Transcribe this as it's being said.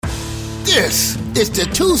This is the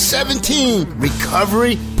 217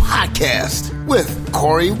 Recovery Podcast with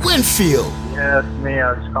Corey Winfield. Yeah, it's me.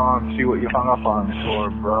 I was calling to see what you hung up on me for,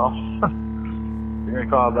 bro. You're going to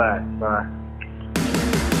call back. Bye.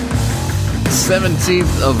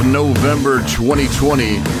 17th of November,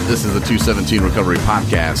 2020. This is the 217 Recovery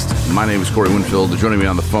Podcast. My name is Corey Winfield. Joining me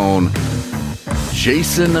on the phone,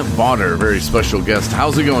 Jason Vaughter, very special guest.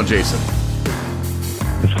 How's it going, Jason?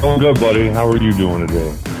 It's going good, buddy. How are you doing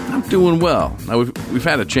today? I'm doing well. Now, we've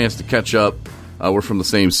had a chance to catch up. We're from the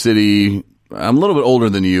same city. I'm a little bit older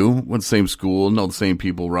than you. Went to the same school. Know the same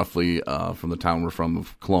people roughly from the town we're from,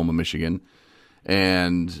 of Coloma, Michigan.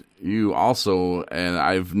 And you also, and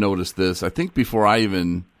I've noticed this, I think before I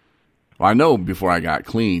got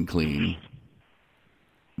clean,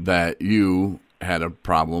 that you had a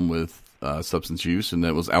problem with substance use, and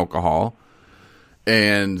that was alcohol.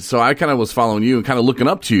 And so I kind of was following you and kind of looking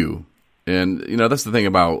up to you. And, you know, that's the thing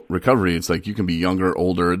about recovery. It's like you can be younger,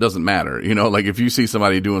 older. It doesn't matter. You know, like if you see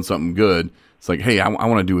somebody doing something good, it's like, hey, I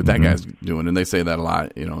want to do what that guy's doing. And they say that a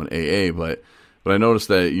lot, you know, in AA. But I noticed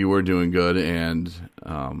that you were doing good. And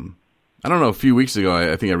I don't know, a few weeks ago,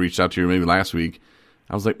 I think I reached out to you, maybe last week.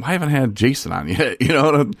 I was like, well, I haven't had Jason on yet. You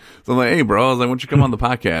know, so I'm like, hey, bro, I was like, why don't you come on the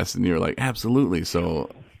podcast? And you're like, absolutely.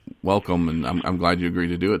 So welcome. And I'm glad you agreed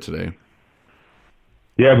to do it today.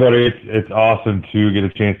 Yeah, buddy, it's awesome to get a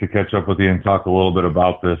chance to catch up with you and talk a little bit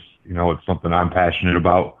about this. You know, it's something I'm passionate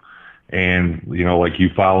about. And, you know, like you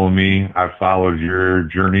follow me, I've followed your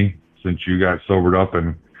journey since you got sobered up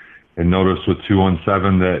and noticed with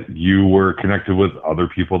 217 that you were connected with other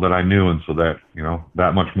people that I knew. And so that, you know,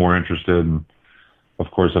 that much more interested. And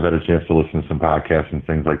of course, I've had a chance to listen to some podcasts and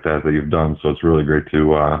things like that you've done. So it's really great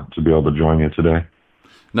to be able to join you today.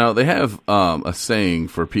 Now, they have a saying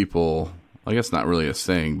for people. I guess not really a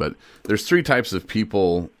saying, but there's three types of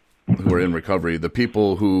people who are in recovery. The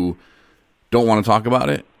people who don't want to talk about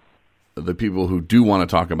it, the people who do want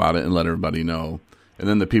to talk about it and let everybody know, and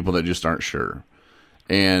then the people that just aren't sure.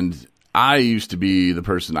 And I used to be the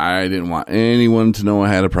person, I didn't want anyone to know I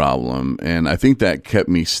had a problem. And I think that kept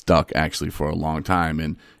me stuck actually for a long time.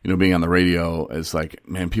 And, you know, being on the radio, it's like,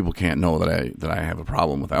 man, people can't know that I have a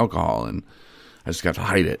problem with alcohol, and I just got to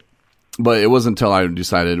hide it. But it wasn't until I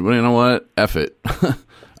decided, well, you know what? F it.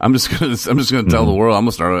 I'm just gonna tell the world. I'm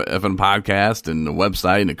gonna start a effing podcast and a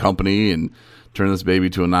website and a company and turn this baby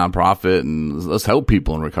to a nonprofit and let's help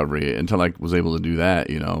people in recovery. Until I was able to do that,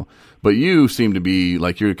 you know. But you seem to be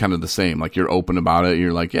like you're kind of the same. Like you're open about it.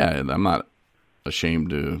 You're like, yeah, I'm not ashamed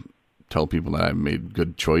to tell people that I made a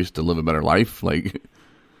good choice to live a better life. Like,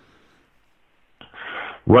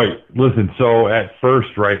 right. Listen. So at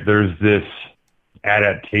first, right, there's this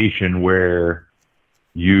adaptation where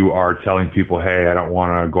you are telling people, hey, I don't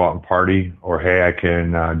want to go out and party, or hey, I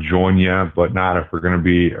can join you, but not if we're going to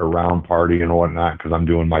be around party and whatnot, because I'm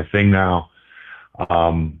doing my thing now. You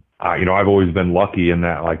know, I've always been lucky in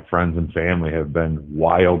that, like, friends and family have been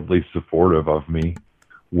wildly supportive of me,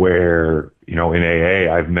 where, you know, in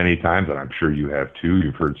AA, I've many times, and I'm sure you have too,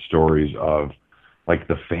 you've heard stories of like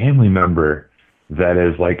the family member that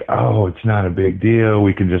is like, oh, it's not a big deal,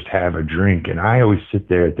 we can just have a drink. And I always sit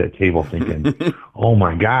there at that table thinking, oh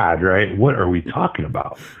my God, right? What are we talking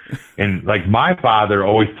about? And like my father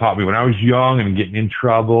always taught me when I was young and getting in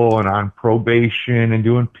trouble and on probation and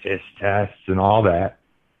doing piss tests and all that,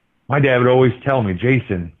 my dad would always tell me,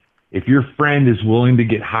 Jason, if your friend is willing to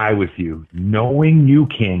get high with you, knowing you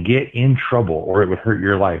can get in trouble or it would hurt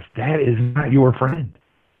your life, that is not your friend.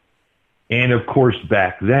 And of course,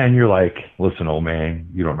 back then you're like, listen, old man,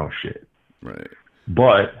 you don't know shit. Right.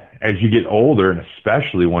 But as you get older, and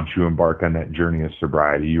especially once you embark on that journey of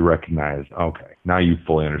sobriety, you recognize, okay, now you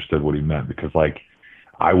fully understood what he meant. Because like,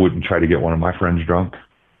 I wouldn't try to get one of my friends drunk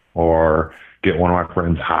or get one of my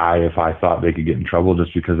friends high if I thought they could get in trouble,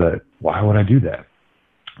 just because why would I do that?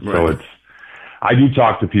 Right. So I do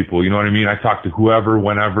talk to people, you know what I mean? I talk to whoever,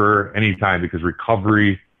 whenever, anytime, because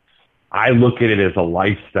recovery, I look at it as a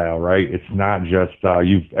lifestyle, right? It's not just,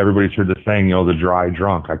 everybody's heard the saying, you know, the dry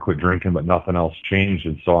drunk. I quit drinking, but nothing else changed.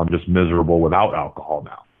 And so I'm just miserable without alcohol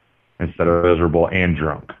now instead of miserable and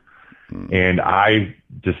drunk. And I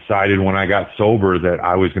decided when I got sober that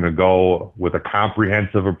I was going to go with a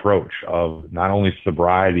comprehensive approach of not only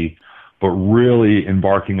sobriety, but really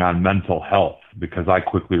embarking on mental health, because I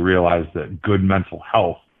quickly realized that good mental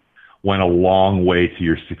health went a long way to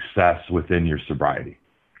your success within your sobriety.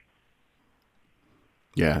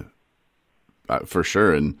 Yeah, for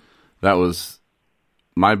sure. And that was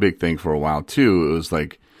my big thing for a while too. It was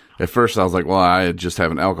like, at first I was like, well, I just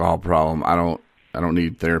have an alcohol problem. I don't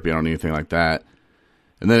need therapy. I don't need anything like that.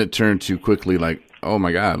 And then it turned to quickly like, oh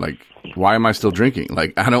my God, like why am I still drinking?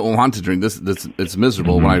 Like, I don't want to drink. This it's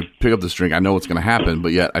miserable. When I pick up this drink, I know what's going to happen,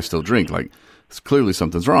 but yet I still drink. Like, it's clearly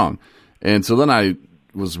something's wrong. And so then I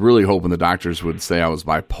was really hoping the doctors would say I was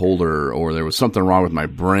bipolar or there was something wrong with my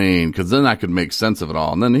brain, because then I could make sense of it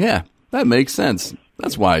all. And then, yeah, that makes sense.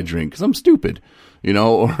 That's why I drink, because I'm stupid,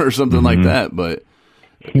 or something like that. But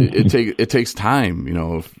it takes time.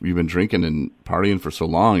 If you've been drinking and partying for so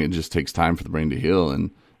long, it just takes time for the brain to heal.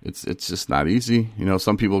 And it's just not easy.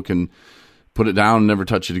 Some people can put it down and never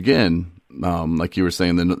touch it again. Like you were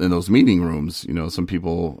saying in those meeting rooms, some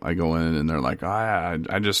people, I go in and they're like,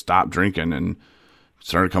 I just stopped drinking and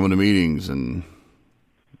started coming to meetings. And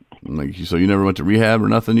I'm like, so you never went to rehab or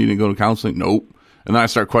nothing? You didn't go to counseling? Nope. And then I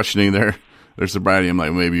start questioning their sobriety. I'm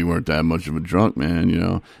like, maybe you weren't that much of a drunk,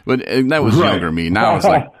 man, But that was younger me. Now it's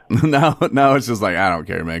like, now it's just like, I don't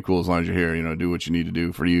care, man. Cool, as long as you're here, do what you need to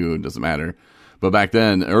do for you. It doesn't matter. But back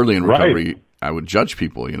then, early in recovery, I would judge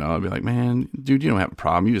people, I'd be like, man, dude, you don't have a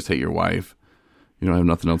problem. You just hate your wife. You don't have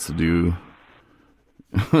nothing else to do.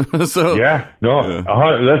 So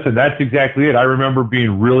listen, that's exactly it. I remember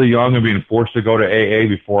being really young and being forced to go to AA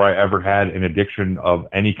before I ever had an addiction of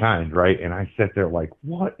any kind, right? And I sat there like,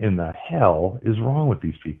 what in the hell is wrong with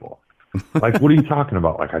these people? Like, what are you talking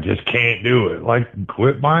about? Like, I just can't do it. Like,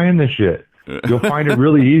 quit buying this shit. You'll find it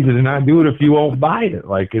really easy to not do it if you won't buy it.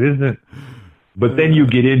 Like, it isn't. But then you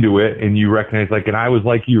get into it and you recognize, like, and I was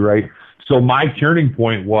like you, right? So my turning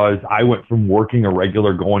point was I went from working a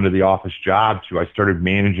regular going to the office job to I started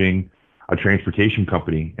managing a transportation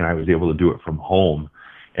company, and I was able to do it from home.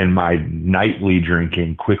 And my nightly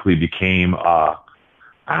drinking quickly became,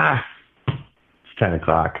 it's 10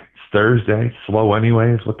 o'clock. It's Thursday, slow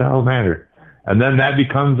anyways. What the hell matter? And then that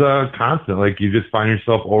becomes a constant. Like, you just find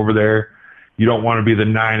yourself over there. You don't want to be the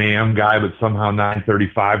 9 a.m. guy, but somehow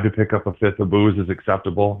 9:35 to pick up a fifth of booze is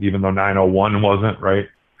acceptable, even though 9:01 wasn't, right?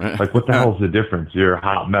 Like, what the hell is the difference? You're a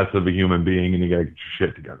hot mess of a human being, and you got to get your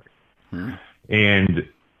shit together. And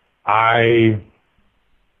I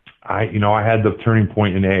had the turning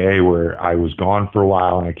point in AA where I was gone for a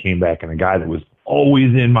while, and I came back, and a guy that was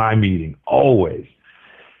always in my meeting, always.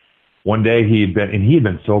 One day he had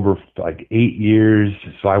been sober for like 8 years.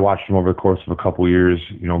 So I watched him over the course of a couple of years,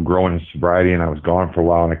 growing his sobriety, and I was gone for a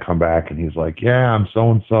while, and I come back, and he's like, yeah, I'm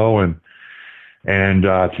so-and-so. And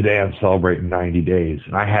today I'm celebrating 90 days.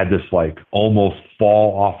 And I had this like almost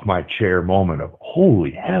fall off my chair moment of, holy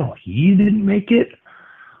hell, he didn't make it?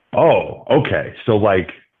 Oh, okay. So like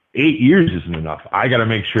 8 years isn't enough. I got to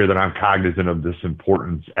make sure that I'm cognizant of this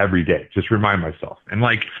importance every day. Just remind myself. And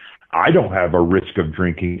like, I don't have a risk of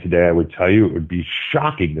drinking today. I would tell you it would be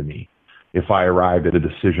shocking to me if I arrived at a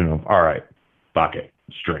decision of, all right, fuck it,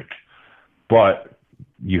 let's drink. But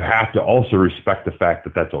you have to also respect the fact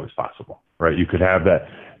that that's always possible, right? You could have that.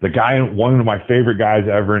 The guy, one of my favorite guys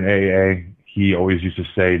ever in AA, he always used to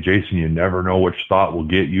say, Jason, you never know which thought will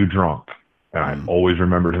get you drunk. And I always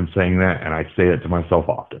remembered him saying that, and I say it to myself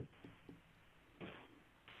often.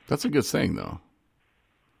 That's a good saying, though.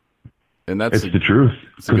 And it's the truth.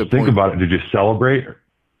 Because think about it. Did you celebrate?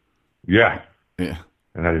 Yeah. Yeah.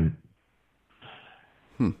 And I didn't.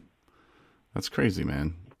 That's crazy,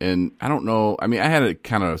 man. And I don't know. I mean, I had a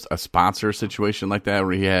kind of a sponsor situation like that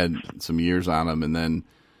where he had some years on him. And then,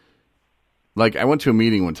 like, I went to a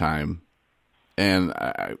meeting one time, and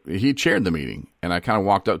he chaired the meeting. And I kind of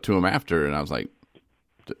walked up to him after, and I was like,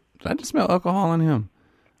 did I just smell alcohol on him?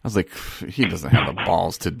 I was like, he doesn't have the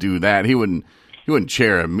balls to do that. He wouldn't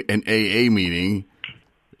chair an AA meeting.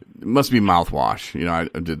 It must be mouthwash. I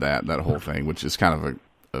did that whole thing, which is kind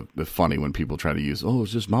of a funny when people try to use,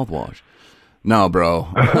 it's just mouthwash. No, bro.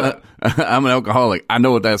 I'm an alcoholic. I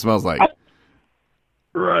know what that smells like.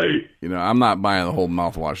 Right. I'm not buying the whole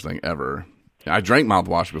mouthwash thing ever. I drank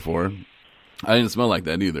mouthwash before. I didn't smell like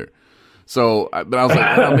that either. So, but I was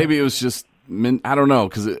like, maybe it was just mint. I don't know,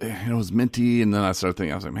 because it was minty, and then I started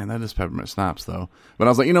thinking, I was like, man, that is peppermint schnapps, though. But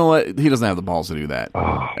I was like, you know what? He doesn't have the balls to do that.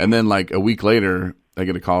 Oh. And then, like, a week later, I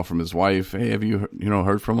get a call from his wife. Hey, have you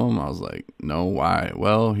heard from him? I was like, no, why?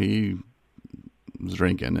 Well, he was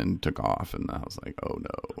drinking and took off, and I was like, oh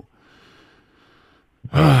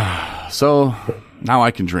no. So now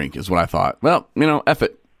I can drink, is what I thought. Well, F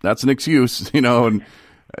it. That's an excuse, and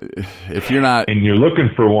if you're not, and you're looking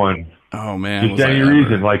for one. Oh man, just any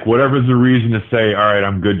reason, like whatever's the reason to say, all right,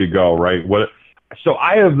 I'm good to go, right? So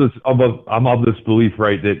I have I'm of this belief,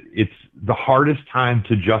 right, that it's the hardest time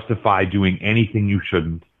to justify doing anything you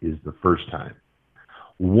shouldn't is the first time.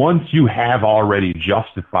 Once you have already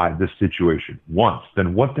justified this situation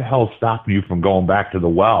then what the hell is stopping you from going back to the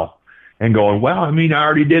well and going, well, I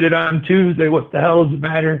already did it on Tuesday. What the hell does it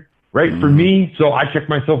matter? right? For me, so I checked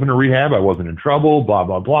myself into rehab. I wasn't in trouble, blah,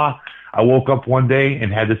 blah, blah. I woke up one day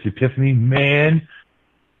and had this epiphany, man,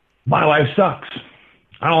 my life sucks.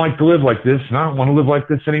 I don't like to live like this, and I don't want to live like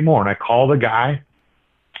this anymore. And I called a guy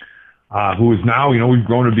who is now, we've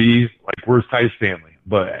grown to be like we're his tightest family.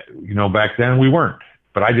 But, back then we weren't.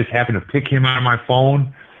 But I just happened to pick him out of my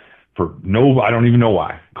phone I don't even know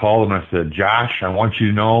why. Called him and I said, Josh, I want you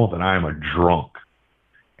to know that I am a drunk.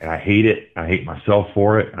 And I hate it. I hate myself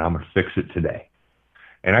for it, and I'm going to fix it today.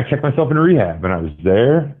 And I checked myself into rehab, and I was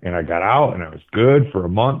there, and I got out, and I was good for a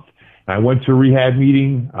month. And I went to a rehab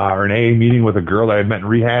meeting, or an AA meeting with a girl that I met in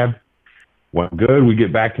rehab. Went good. We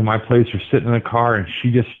get back to my place. We're sitting in the car, and she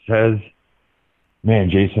just says, man,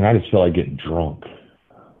 Jason, I just feel like getting drunk.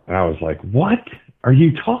 And I was like, what are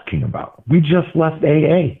you talking about? We just left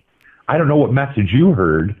AA. I don't know what message you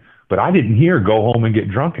heard, but I didn't hear go home and get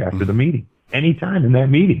drunk after the meeting, anytime in that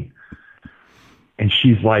meeting. And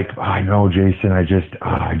she's like, I know, Jason, I just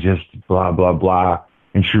blah, blah, blah.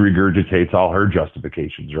 And she regurgitates all her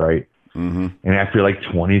justifications, right? Mm-hmm. And after like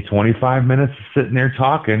 20, 25 minutes of sitting there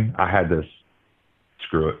talking, I had this,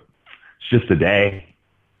 screw it. It's just a day.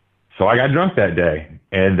 So I got drunk that day.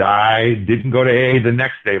 And I didn't go to AA the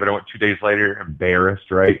next day, but I went 2 days later,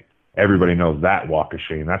 embarrassed, right? Everybody knows that walk of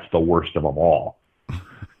shame. That's the worst of them all,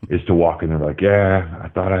 is to walk in there like, yeah, I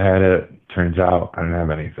thought I had it. Turns out I didn't have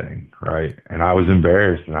anything, right? And I was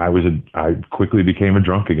embarrassed, and I quickly became a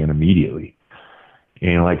drunk again immediately.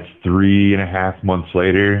 And like 3.5 months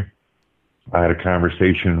later, I had a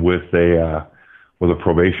conversation with a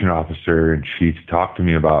probation officer, and she talked to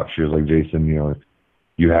me about, she was like, Jason,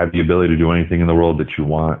 you have the ability to do anything in the world that you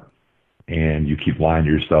want, and you keep lying to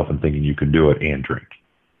yourself and thinking you can do it and drink.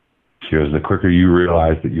 She goes, the quicker you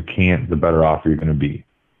realize that you can't, the better off you're going to be.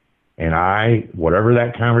 And whatever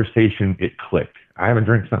that conversation, it clicked. I haven't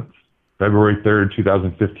drank since. February 3rd,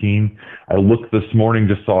 2015. I looked this morning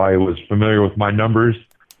just so I was familiar with my numbers.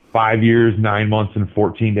 5 years, 9 months, and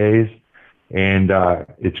 14 days. And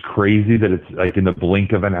it's crazy that it's like in the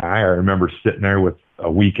blink of an eye. I remember sitting there with a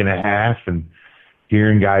week and a half and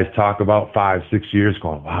hearing guys talk about 5, 6 years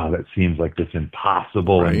going, wow, that seems like this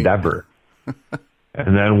impossible endeavor.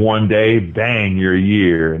 And then one day, bang, you're a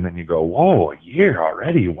year. And then you go, whoa, a year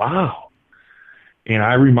already. Wow. And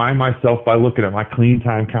I remind myself by looking at my clean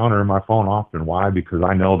time counter in my phone often. Why? Because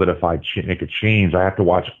I know that if I make a change, I have to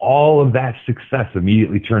watch all of that success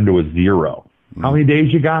immediately turn to a zero. How many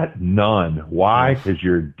days you got? None. Why? Because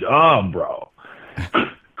you're dumb, bro.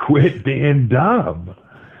 Quit being dumb.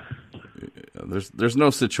 There's no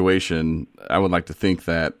situation I would like to think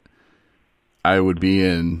that I would be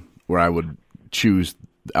in where I would choose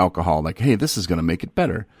alcohol, like, hey, this is going to make it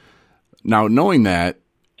better. Now, knowing that,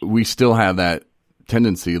 we still have that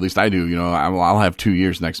tendency, at least I do, I'll have 2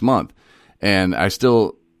 years next month, and I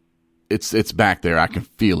still, it's back there. I can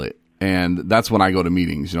feel it. And that's when I go to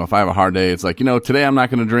meetings. If I have a hard day, it's like, today I'm not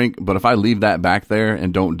going to drink, but if I leave that back there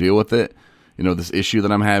and don't deal with it, this issue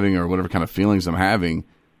that I'm having or whatever kind of feelings I'm having,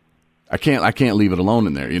 I can't leave it alone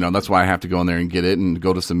in there. That's why I have to go in there and get it and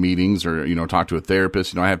go to some meetings or, talk to a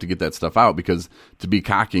therapist. I have to get that stuff out, because to be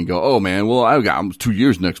cocky and go, oh man, well, I got 2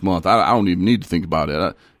 years next month. I don't even need to think about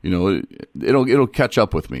it. It'll catch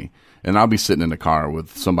up with me, and I'll be sitting in the car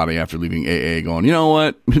with somebody after leaving AA going, you know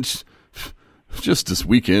what? It's just this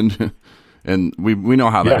weekend. And we know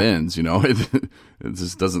how that ends, it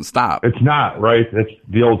just doesn't stop. It's not, right? It's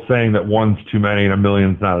the old saying that one's too many and a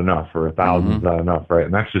million's not enough, or 1,000's not enough, right?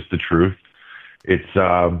 And that's just the truth. It's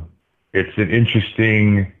an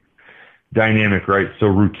interesting dynamic, right? So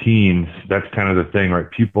routines, that's kind of the thing, right?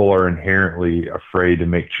 People are inherently afraid to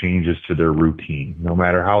make changes to their routine, no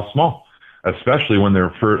matter how small, especially when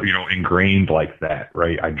they're ingrained like that,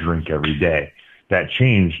 right? I drink every day. That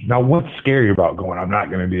change. Now, what's scary about going, I'm not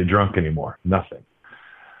going to be a drunk anymore? Nothing.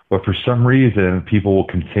 But for some reason, people will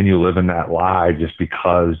continue living that lie just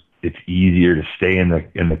because it's easier to stay in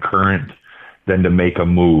the current than to make a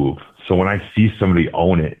move. So when I see somebody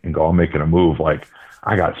own it and go, I'm making a move, like,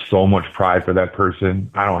 I got so much pride for that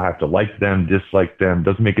person. I don't have to like them, dislike them.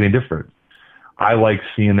 Doesn't make any difference. I like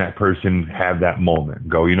seeing that person have that moment.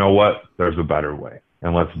 Go, you know what? There's a better way,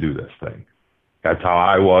 and let's do this thing. That's how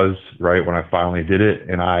I was, right, when I finally did it,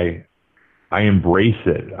 and I embrace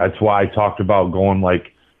it. That's why I talked about going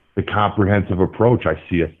like the comprehensive approach. I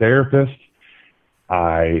see a therapist.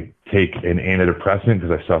 I take an antidepressant because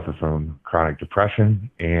I suffer from chronic depression,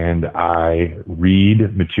 and I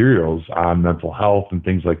read materials on mental health and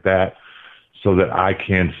things like that so that I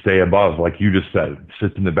can stay above, like you just said, it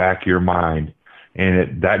sits in the back of your mind,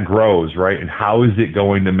 and that grows, right? And how is it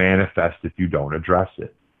going to manifest if you don't address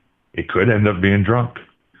it? It could end up being drunk.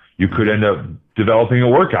 You could end up developing a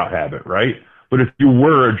workout habit, right? But if you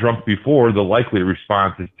were a drunk before, the likely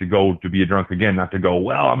response is to go to be a drunk again, not to go,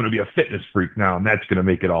 well, I'm going to be a fitness freak now, and that's going to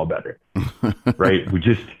make it all better, right?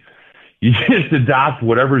 You just adopt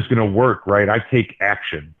whatever's going to work, right? I take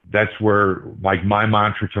action. That's where, like, my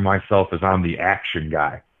mantra to myself is I'm the action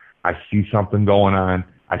guy. I see something going on,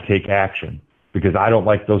 I take action, because I don't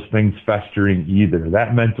like those things festering either.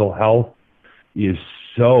 That mental health is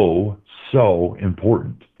so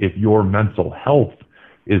important. If your mental health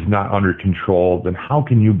is not under control, then how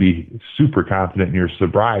can you be super confident in your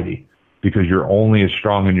sobriety? Because you're only as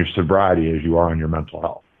strong in your sobriety as you are in your mental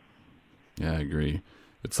health. Yeah, I agree.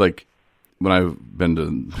 It's like when I've been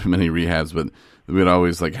to many rehabs, but we'd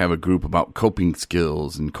always like have a group about coping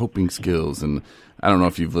skills. And I don't know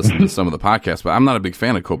if you've listened to some of the podcasts, but I'm not a big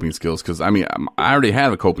fan of coping skills because, I mean, I already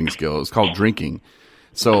have a coping skill. It's called drinking.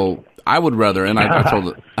 So I would rather, and I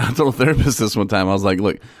told a therapist this one time, I was like,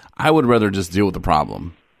 look, I would rather just deal with the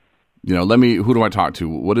problem. You know, who do I talk to?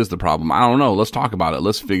 What is the problem? I don't know. Let's talk about it.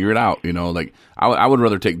 Let's figure it out. You know, like I would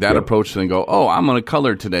rather take that approach than go, oh, I'm going to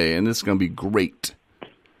color today and this is going to be great.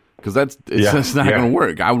 Because it's not going to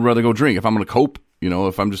work. I would rather go drink. If I'm going to cope, you know,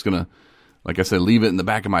 if I'm just going to, like I said, leave it in the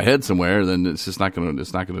back of my head somewhere, then it's just not going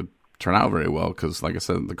to turn out very well. Because, like I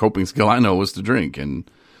said, the coping skill I know was to drink. And,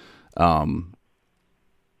 I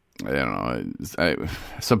don't know.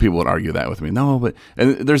 Some people would argue that with me. No,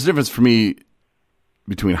 and there's a difference for me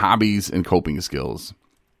between hobbies and coping skills.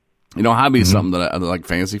 You know, hobby is something that I like.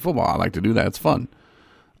 Fantasy football, I like to do that. It's fun.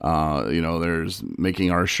 You know, there's making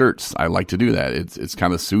our shirts. I like to do that. It's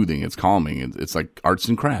kind of soothing. It's calming. It's like arts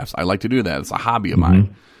and crafts. I like to do that. It's a hobby of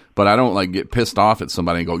mine. But I don't like get pissed off at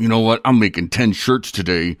somebody and go, you know what? I'm making 10 shirts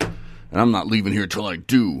today, and I'm not leaving here till I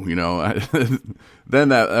do. You know, then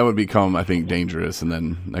that would become, I think, dangerous. And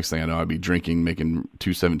then next thing I know, I'd be drinking, making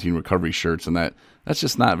 217 recovery shirts, and that's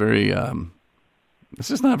just not very. It's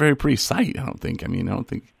just not a very pretty sight. I don't think. I mean, I don't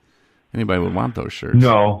think anybody would want those shirts.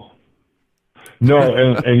 No,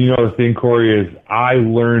 and you know the thing, Corey, is I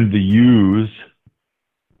learned to use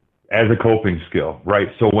as a coping skill, right?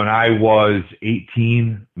 So when I was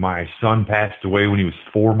 18, my son passed away when he was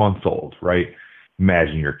 4 months old, right?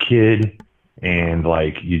 Imagine you're a kid and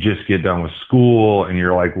like you just get done with school and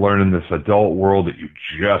you're like learning this adult world that you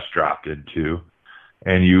just dropped into,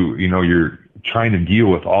 and you're trying to deal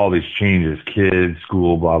with all these changes, kids,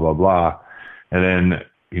 school, blah, blah, blah. And then,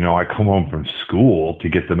 you know, I come home from school to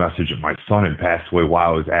get the message that my son had passed away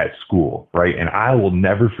while I was at school, right? And I will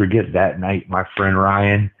never forget that night. My friend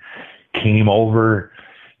Ryan came over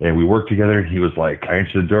and we worked together, and he was like, I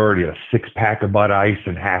answered the door, and he had a 6-pack of Bud Ice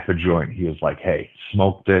and half a joint. He was like, hey,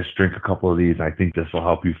 smoke this, drink a couple of these. I think this will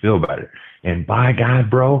help you feel better. And by God,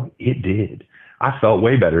 bro, it did. I felt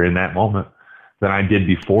way better in that moment than I did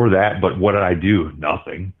before that. But what did I do?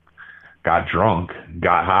 Nothing. Got drunk,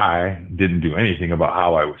 got high, didn't do anything about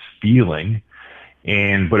how I was feeling.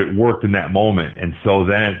 But it worked in that moment. And so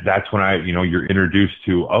then that's when you're introduced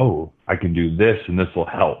to, oh, I can do this and this will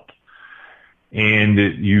help. And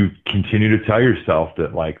you continue to tell yourself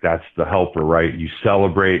that, like, that's the helper, right? You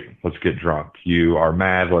celebrate, let's get drunk. You are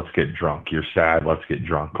mad, let's get drunk. You're sad, let's get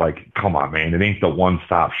drunk. Like, come on, man. It ain't the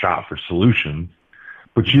one-stop shop for solutions.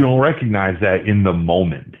 But you don't recognize that in the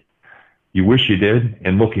moment. You wish you did,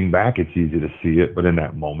 and looking back, it's easy to see it, but in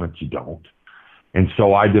that moment, you don't. And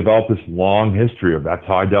so I developed this long history of that's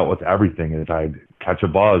how I dealt with everything. Is I'd catch a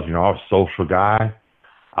buzz. You know, I was a social guy,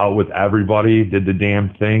 out with everybody, did the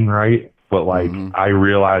damn thing, right? But, like, I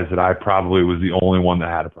realized that I probably was the only one that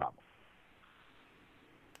had a problem.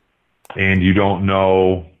 And you don't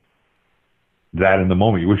know that in the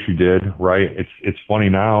moment. You wish you did, right? It's funny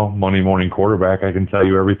now, Monday morning quarterback, I can tell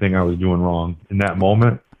you everything I was doing wrong. In that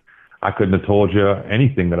moment, I couldn't have told you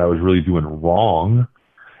anything that I was really doing wrong.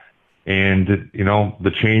 And, you know,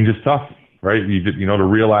 the change is tough, right? To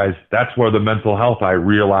realize that's where the mental health, I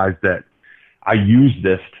realized that I used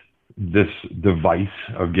this device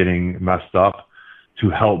of getting messed up to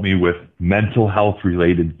help me with mental health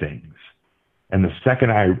related things. And the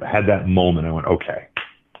second I had that moment, I went, okay,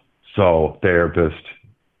 so therapist,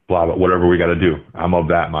 blah, blah, whatever we got to do. I'm of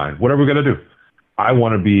that mind. Whatever we got to do. I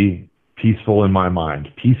want to be peaceful in my mind.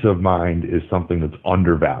 Peace of mind is something that's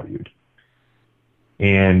undervalued.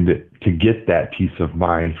 And to get that peace of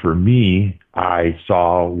mind, for me, I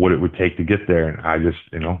saw what it would take to get there. And I just,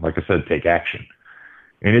 like I said, take action.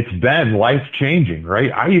 And it's been life-changing,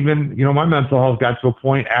 right? I even, my mental health got to a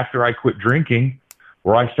point after I quit drinking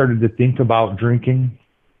where I started to think about drinking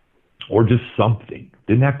or just something.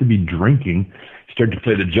 Didn't have to be drinking. Started to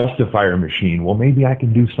play the justifier machine. Well, maybe I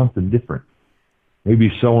can do something different.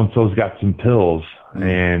 maybe so-and-so's got some pills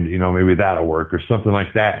and, maybe that'll work or something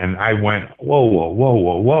like that. And I went,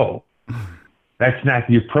 whoa. That's not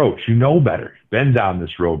the approach. You know better. Been down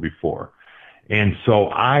this road before. And so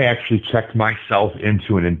I actually checked myself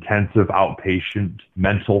into an intensive outpatient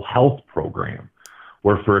mental health program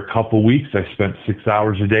where for a couple weeks I spent 6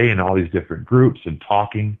 hours a day in all these different groups and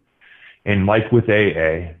talking. And like with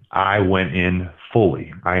AA, I went in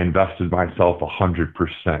fully. I invested myself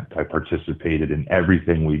 100%. I participated in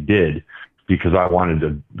everything we did because I wanted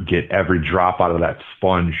to get every drop out of that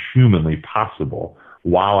sponge humanly possible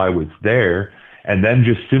while I was there, and then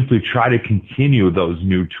just simply try to continue those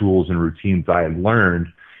new tools and routines I had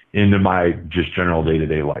learned into my just general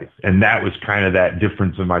day-to-day life. And that was kind of that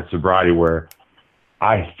difference in my sobriety where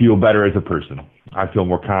I feel better as a person. I feel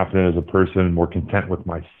more confident as a person, more content with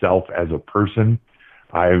myself as a person.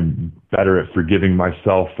 I'm better at forgiving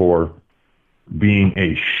myself for being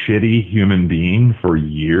a shitty human being for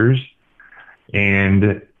years.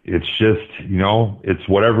 And it's just, it's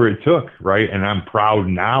whatever it took, right? And I'm proud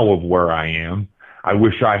now of where I am. I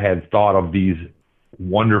wish I had thought of these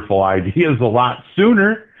wonderful ideas a lot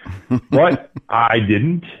sooner, but I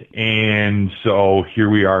didn't. And so here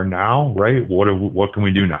we are now, right? What can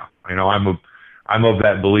we do now? I'm of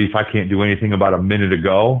that belief I can't do anything about a minute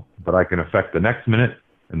ago, but I can affect the next minute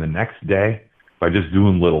and the next day by just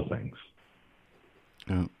doing little things.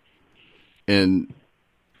 Yeah. And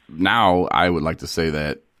now I would like to say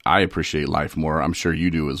that I appreciate life more. I'm sure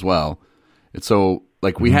you do as well. And so,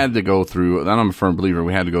 we had to go through, and I'm a firm believer,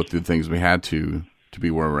 we had to go through the things we had to be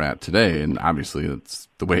where we're at today. And obviously that's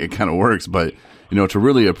the way it kind of works. But, to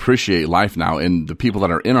really appreciate life now and the people that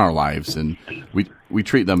are in our lives, and we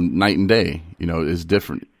treat them night and day, is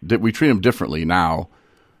different. We treat them differently now,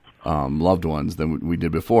 loved ones, than we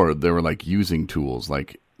did before. They were using tools,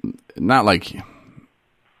 not like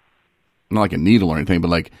a needle or anything,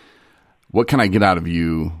 but what can I get out of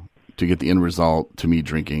you to get the end result to me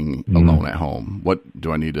drinking alone at home? What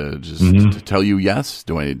do I need to just to tell you yes?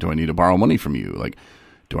 Do I need to borrow money from you?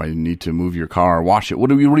 Do I need to move your car, wash it? What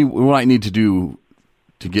do I need to do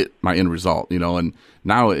to get my end result? And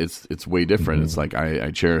now it's way different. It's I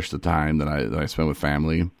cherish the time that I spend with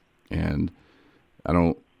family, and I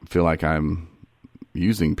don't feel like I'm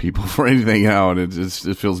using people for anything now, and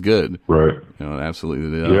it feels good. Right.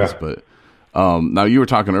 Absolutely it does. Yeah. But now you were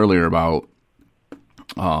talking earlier about,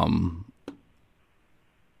 earlier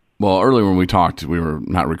when we talked, we were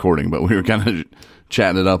not recording, but we were kind of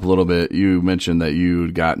chatting it up a little bit. You mentioned that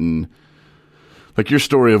you'd gotten, your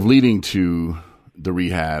story of leading to the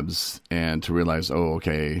rehabs and to realize, oh,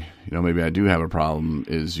 okay, maybe I do have a problem,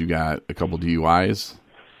 is you got a couple DUIs.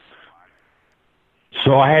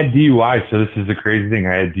 So I had DUIs. So this is the crazy thing.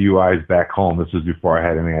 I had DUIs back home. This was before I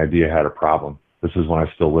had any idea I had a problem. This is when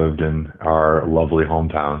I still lived in our lovely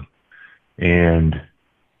hometown. And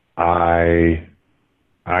I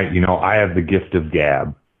have the gift of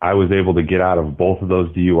gab. I was able to get out of both of those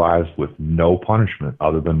DUIs with no punishment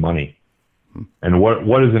other than money. And what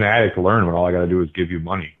does an addict learn when all I got to do is give you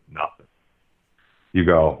money? Nothing. You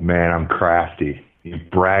go, man, I'm crafty. You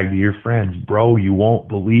brag to your friends, bro, you won't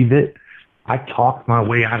believe it. I talked my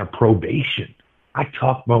way out of probation. I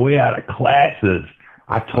talked my way out of classes.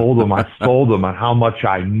 I told them, I sold them on how much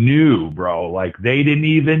I knew, bro. They didn't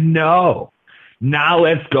even know. Now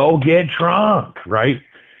let's go get drunk, right?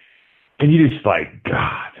 And you just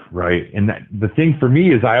God, right? And the thing for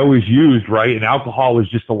me is I always used, right? And alcohol was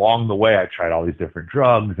just along the way. I tried all these different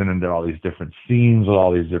drugs and then did all these different scenes with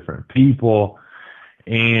all these different people.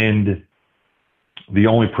 And the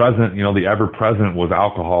only present, the ever present was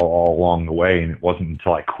alcohol all along the way. And it wasn't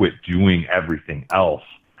until I quit doing everything else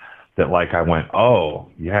that I went, oh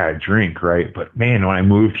yeah, I drink, right? But man, when I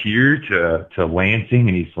moved here to Lansing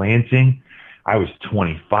and East Lansing, I was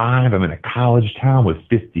 25. I'm in a college town with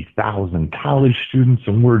 50,000 college students,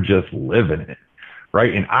 and we're just living it,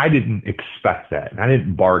 right? And I didn't expect that, and I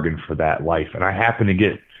didn't bargain for that life. And I happened to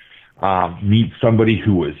get meet somebody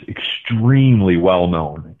who was extremely well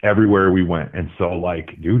known everywhere we went, and so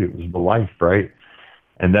dude, it was the life, right?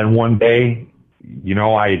 And then one day,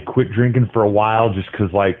 I had quit drinking for a while just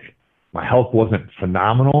because my health wasn't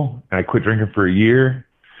phenomenal, and I quit drinking for a year.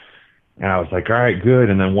 And I was all right,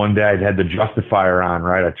 good. And then one day I'd had the justifier on,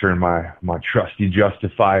 right? I turned my trusty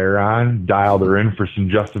justifier on, dialed her in for some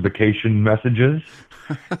justification messages,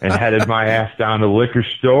 and headed my ass down to the liquor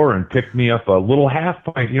store and picked me up a little half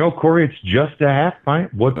pint. Corey, it's just a half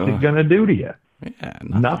pint. What's it going to do to you? Yeah,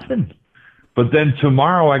 nothing. But then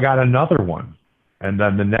tomorrow I got another one. And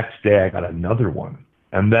then the next day I got another one.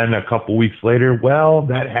 And then a couple weeks later,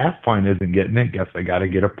 that half pint isn't getting it. Guess I got to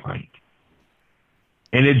get a pint.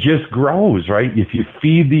 And it just grows, right? If you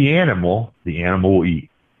feed the animal will eat,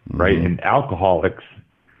 right? Mm-hmm. And alcoholics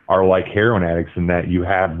are like heroin addicts in that you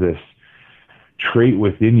have this trait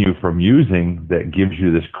within you from using that gives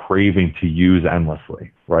you this craving to use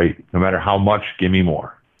endlessly, right? No matter how much, give me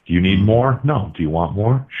more. Do you need more? No. Do you want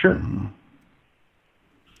more? Sure. Mm-hmm.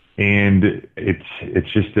 And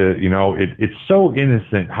it's just it's so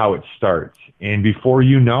innocent how it starts. And before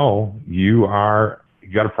you know, you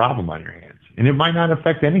got a problem on your hands. And it might not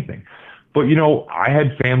affect anything. But, I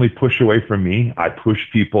had family push away from me. I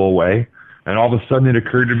pushed people away. And all of a sudden it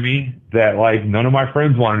occurred to me that, like, none of my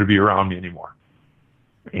friends wanted to be around me anymore.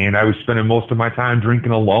 And I was spending most of my time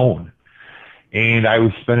drinking alone. And I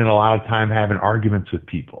was spending a lot of time having arguments with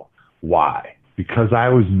people. Why? Because I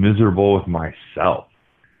was miserable with myself.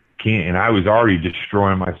 And I was already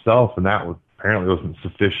destroying myself, and that apparently wasn't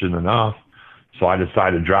sufficient enough. So I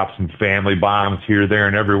decided to drop some family bombs here, there,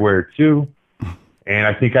 and everywhere, too. And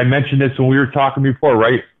I think I mentioned this when we were talking before,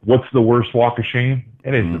 right? What's the worst walk of shame?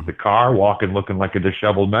 It isn't the car walking looking like a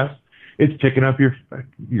disheveled mess. It's picking up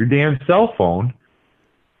your damn cell phone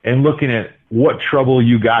and looking at what trouble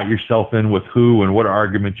you got yourself in with who and what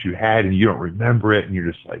arguments you had, and you don't remember it, and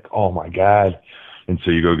you're just like, oh, my God. And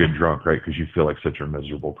so you go get drunk, right, because you feel like such a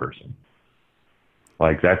miserable person.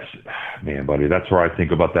 Like, man, buddy, that's where I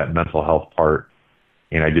think about that mental health part.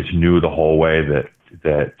 And I just knew the whole way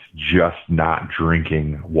that just not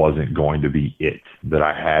drinking wasn't going to be it, that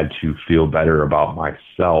I had to feel better about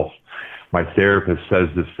myself. My therapist says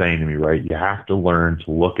this saying to me, right, you have to learn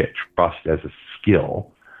to look at trust as a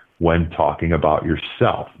skill when talking about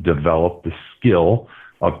yourself. Develop the skill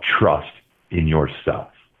of trust in yourself.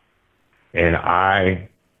 And I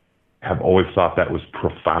have always thought that was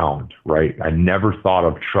profound, right? I never thought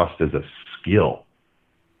of trust as a skill.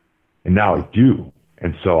 And now I do.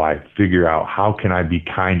 And so I figure out, how can I be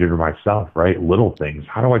kinder to myself, right? Little things.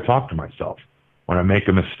 How do I talk to myself? When I make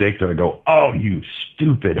a mistake, do I go, oh, you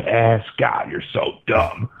stupid ass, God, you're so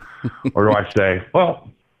dumb? Or do I say, well,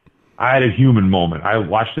 I had a human moment. I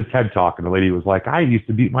watched a TED Talk, and the lady was like, I used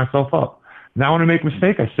to beat myself up. Now when I make a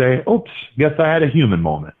mistake, I say, oops, guess I had a human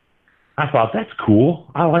moment. I thought, that's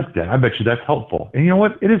cool. I like that. I bet you that's helpful. And you know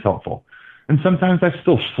what? It is helpful. And sometimes I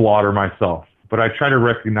still slaughter myself, but I try to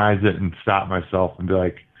recognize it and stop myself and be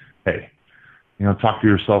like, hey, talk to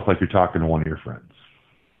yourself like you're talking to one of your friends.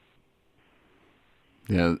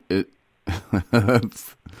 Yeah,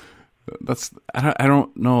 that's I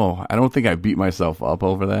don't know. I don't think I beat myself up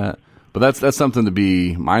over that, but that's something to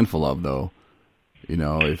be mindful of, though. If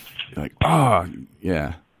you're like, oh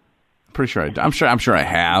yeah, pretty sure I'm sure I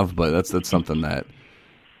have, but that's something that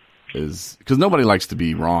is, because nobody likes to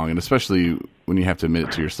be wrong, and especially when you have to admit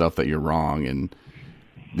it to yourself that you're wrong. And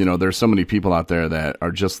there's so many people out there that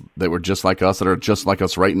were just like us, that are just like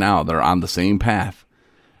us right now, that are on the same path,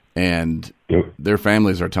 and their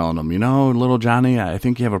families are telling them, little Johnny, I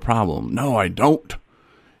think you have a problem. No, I don't.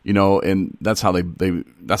 And that's how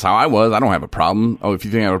that's how I was. I don't have a problem. Oh, if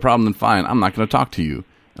you think I have a problem, then fine. I'm not going to talk to you,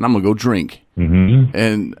 and I'm going to go drink. Mm-hmm.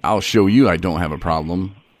 And I'll show you I don't have a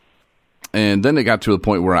problem. And then it got to a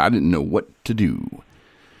point where I didn't know what to do.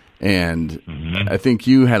 And I think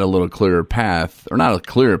you had a little clearer path, or not a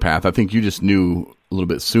clearer path. I think you just knew a little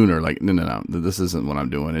bit sooner, like, no, this isn't what I'm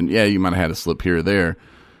doing. And yeah, you might have had a slip here or there,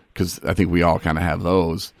 because I think we all kind of have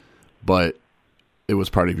those, but it was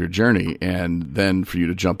part of your journey. And then for you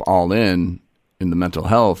to jump all in the mental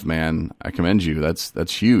health, man, I commend you.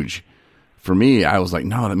 That's huge. For me, I was like,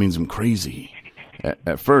 no, that means I'm crazy.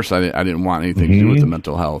 At first, I didn't want anything to do with the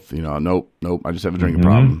mental health. Nope. I just have a drinking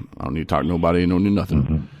problem. I don't need to talk to nobody. I don't need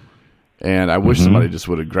nothing. And I wish somebody just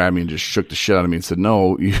would have grabbed me and just shook the shit out of me and said,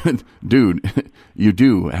 no, dude, you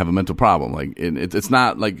do have a mental problem. Like, it's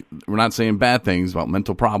not like, we're not saying bad things about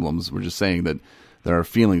mental problems. We're just saying that there are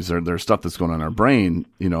feelings, there's stuff that's going on in our brain,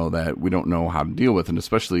 that we don't know how to deal with. And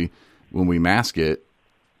especially when we mask it,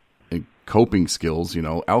 coping skills,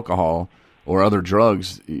 alcohol or other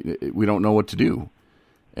drugs, we don't know what to do.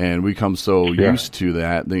 And we become so used to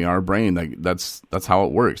that, our brain, like that's how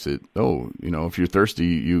it works. If you're thirsty,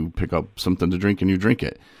 you pick up something to drink and you drink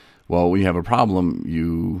it. Well, when you have a problem,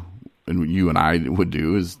 you and I would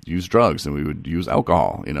do is use drugs, and we would use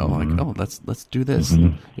alcohol, like, oh, let's do this.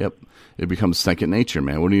 Yep. It becomes second nature,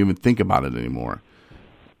 man. We don't even think about it anymore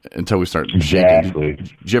until we start shaking.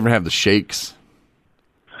 Did you ever have the shakes?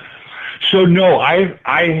 So no, I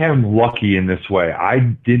am lucky in this way. I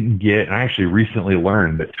didn't get, and I actually recently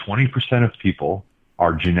learned that 20% of people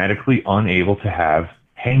are genetically unable to have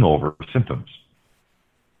hangover symptoms.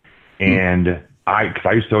 And because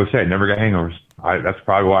I used to always say I never got hangovers. That's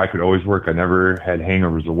probably why I could always work. I never had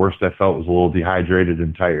hangovers. The worst I felt was a little dehydrated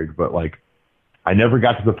and tired. But like, I never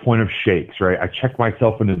got to the point of shakes, right? I checked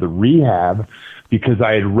myself into the rehab because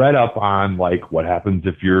I had read up on like what happens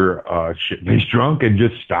if you're shit-faced drunk and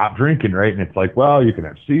just stop drinking, right? And it's like, well, you can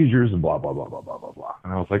have seizures and blah, blah, blah, blah, blah, blah, blah.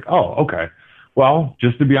 And I was like, oh, okay. Well,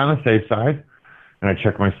 just to be on the safe side. And I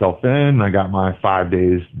checked myself in. I got my 5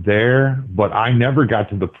 days there, but I never got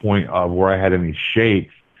to the point of where I had any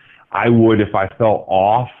shakes. I would, if I felt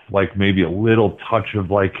off, like maybe a little touch of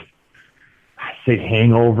like, I say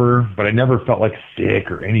hangover, but I never felt like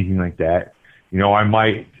sick or anything like that. You know, I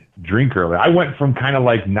might drink early. I went from kind of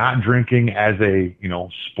like not drinking as a, you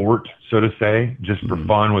know, sport, so to say, just for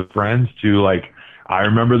fun with friends to like, I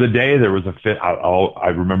remember the day there was a fifth. I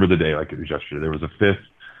remember the day like it was yesterday. There was a fifth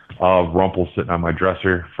of Rumpel sitting on my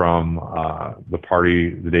dresser from the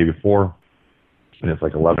party the day before. And it's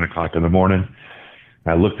like 11 o'clock in the morning.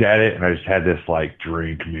 And I looked at it and I just had this like,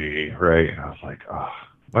 drink me, right? And I was like, oh,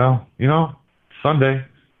 well, you know, Sunday,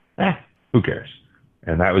 who cares?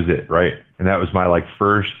 And that was it, right? And that was my like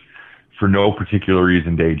first, for no particular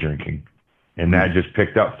reason, day drinking. And that just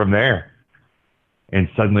picked up from there. And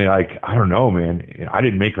suddenly, like, I don't know, man, I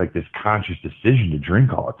didn't make like this conscious decision to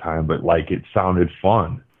drink all the time, but like it sounded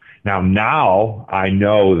fun. Now I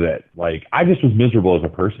know that like I just was miserable as a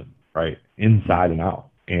person, right? Inside and out.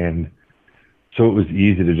 And so it was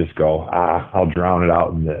easy to just go, I'll drown it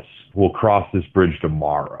out in this. We'll cross this bridge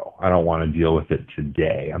tomorrow. I don't want to deal with it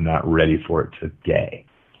today. I'm not ready for it today.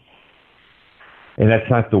 And that's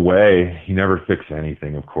not the way. You never fix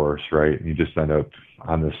anything, of course, right? You just end up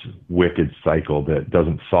on this wicked cycle that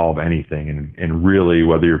doesn't solve anything. And really,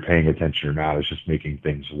 whether you're paying attention or not, it's just making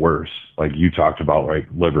things worse. Like you talked about, like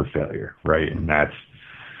liver failure, right? And that's,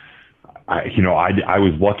 I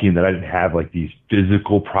was lucky in that I didn't have like these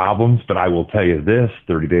physical problems, but I will tell you this,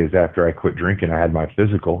 30 days after I quit drinking, I had my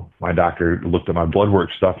physical. My doctor looked at my blood work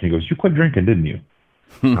stuff and he goes, you quit drinking, didn't you?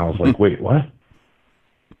 And I was like, wait, what?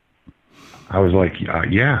 I was like,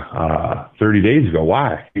 30 days ago.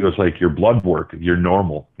 Why? He goes like, your blood work, you're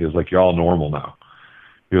normal. He was like, you're all normal now.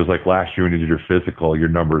 He was like, last year when you did your physical, your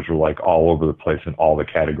numbers were like all over the place in all the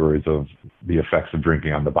categories of the effects of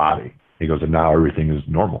drinking on the body. He goes, and now everything is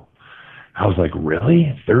normal. I was like,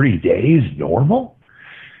 really? 30 days normal?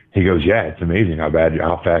 He goes, yeah, it's amazing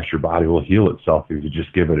how fast your body will heal itself if you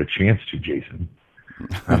just give it a chance to, Jason.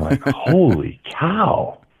 I'm like, holy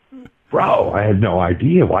cow. Bro, I had no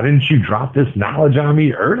idea. Why didn't you drop this knowledge on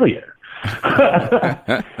me earlier?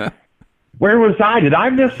 Where was I? Did I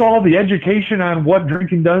miss all the education on what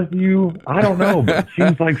drinking does to you? I don't know, but it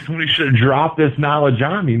seems like somebody should have dropped this knowledge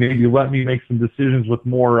on me. Maybe let me make some decisions with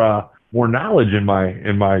more knowledge in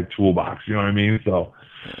my toolbox. You know what I mean? So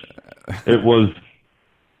it was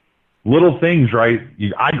little things, right?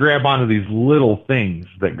 I grab onto these little things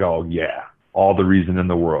that go, yeah, all the reason in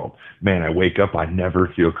the world. Man, I wake up, I never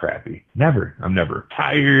feel crappy. Never. I'm never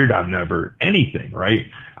tired. I'm never anything, right?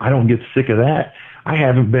 I don't get sick of that. I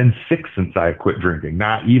haven't been sick since I quit drinking,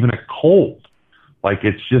 not even a cold. Like,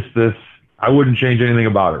 it's just this, I wouldn't change anything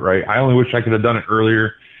about it, right? I only wish I could have done it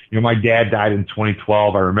earlier. You know, my dad died in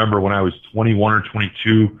 2012. I remember when I was 21 or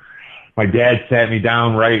 22, my dad sat me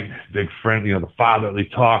down, right? Big friend, you know, the fatherly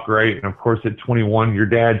talk, right? And of course, at 21, your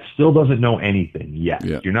dad still doesn't know anything yet.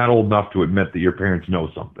 Yeah. You're not old enough to admit that your parents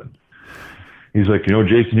know something. He's like, you know,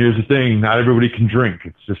 Jason, here's the thing. Not everybody can drink.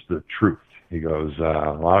 It's just the truth. He goes,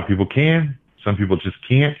 a lot of people can. Some people just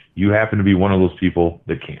can't. You happen to be one of those people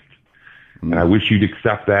that can't. And I wish you'd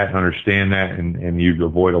accept that and understand that, and you'd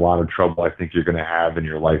avoid a lot of trouble I think you're going to have in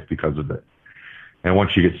your life because of it. And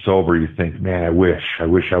once you get sober, you think, man, I wish I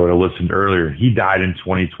would have listened earlier. He died in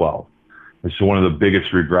 2012. And so one of the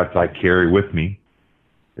biggest regrets I carry with me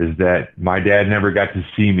is that my dad never got to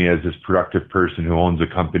see me as this productive person who owns a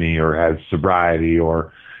company or has sobriety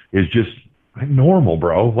or is just normal,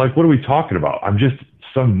 bro. Like, what are we talking about? I'm just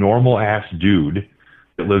some normal-ass dude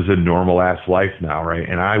that lives a normal-ass life now, right?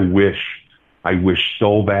 And I wish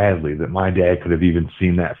so badly that my dad could have even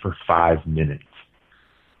seen that for 5 minutes,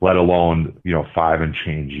 let alone, 5 and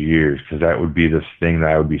change years, because that would be this thing that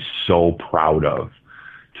I would be so proud of,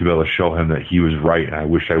 to be able to show him that he was right, and I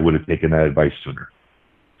wish I would have taken that advice sooner.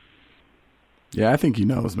 Yeah, I think he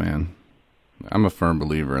knows, man. I'm a firm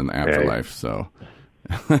believer in the afterlife, so.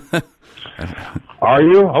 Are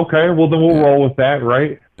you? Okay, well, then we'll roll with that,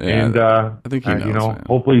 right? Yeah, and I think he knows, man.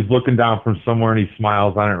 Hopefully he's looking down from somewhere and he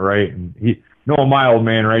smiles on it, right? And my old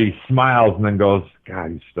man, right? He smiles and then goes,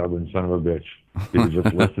 God, you stubborn son of a bitch. You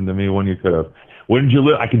just listened to me when you could have. Wouldn't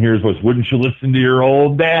you? I can hear his voice. Wouldn't you listen to your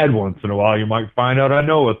old dad once in a while? You might find out I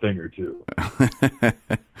know a thing or two.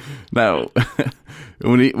 No,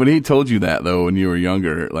 when he told you that though, when you were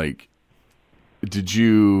younger, like, did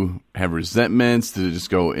you have resentments? Did it just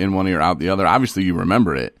go in one ear, out the other? Obviously, you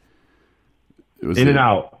remember it. In and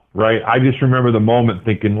out, right? I just remember the moment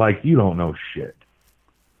thinking, like, you don't know shit.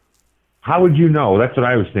 How would you know? That's what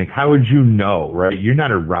I was thinking. How would you know, right? You're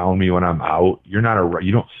not around me when I'm out. You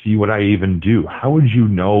don't see what I even do. How would you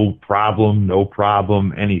know problem, no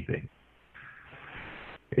problem, anything?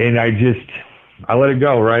 And I let it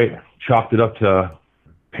go, right? Chalked it up to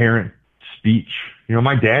parent speech. You know,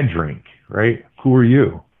 my dad drank, right? Who are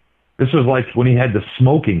you? This was like when he had the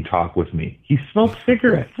smoking talk with me. He smoked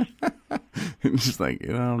cigarettes. Just like,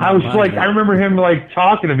 you know, I was like, I remember him like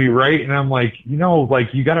talking to me, right? And I'm like, you know,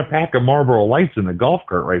 like you got a pack of Marlboro Lights in the golf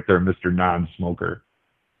cart right there, Mr. Non-Smoker.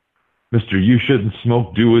 Mr. You shouldn't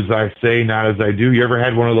smoke, do as I say, not as I do. You ever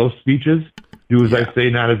had one of those speeches? Do as I say,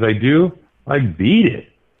 not as I do? Like, beat it.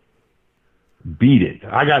 Beat it.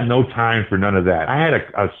 I got no time for none of that. I had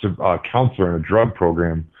a counselor in a drug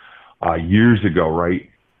program years ago, right?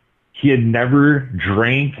 He had never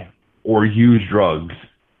drank or used drugs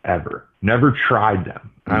ever. Never tried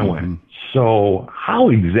them. And I went, so how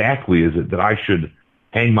exactly is it that I should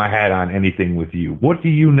hang my hat on anything with you? What do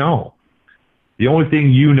you know? The only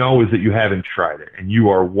thing you know is that you haven't tried it, and you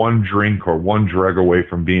are one drink or one drug away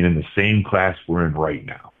from being in the same class we're in right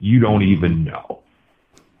now. You don't even know.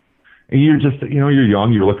 And you're just, you know, you're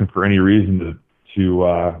young. You're looking for any reason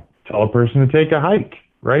to tell a person to take a hike,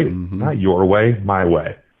 right? Not your way, my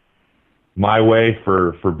way. My way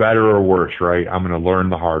for better or worse, right? I'm going to learn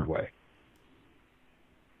the hard way.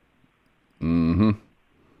 And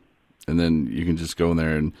then you can just go in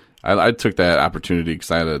there, and I took that opportunity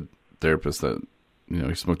because I had a therapist that, you know,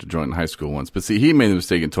 he smoked a joint in high school once. But see, he made the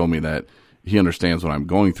mistake and told me that he understands what I'm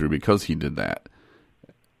going through because he did that.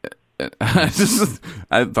 I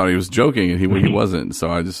thought he was joking, and he wasn't. So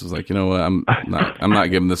I just was like, you know what, I'm not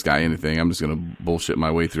giving this guy anything. I'm just going to bullshit my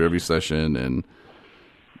way through every session, and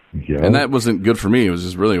that wasn't good for me. It was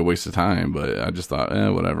just really a waste of time. But I just thought,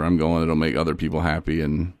 whatever. I'm going. It'll make other people happy,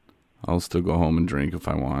 and I'll still go home and drink if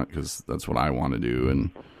I want because that's what I want to do, and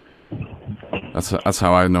that's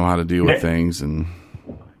how I know how to deal with things. And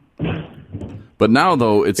but now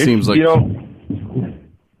though, it seems like.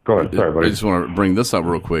 Go ahead. Sorry, buddy. I just want to bring this up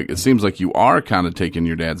real quick. It seems like you are kind of taking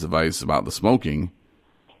your dad's advice about the smoking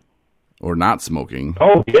or not smoking.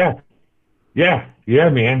 Oh, yeah. Yeah,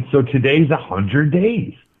 man. So today's 100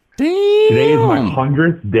 days. Damn. Today is my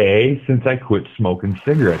 100th day since I quit smoking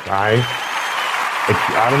cigarettes. I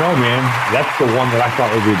don't know, man. That's the one that I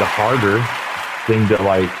thought would be the harder thing to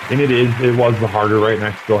like, and it was the harder, right? And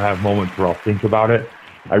I still have moments where I'll think about it.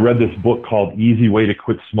 I read this book called Easy Way to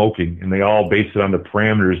Quit Smoking, and they all base it on the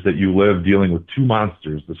parameters that you live dealing with two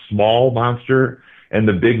monsters, the small monster and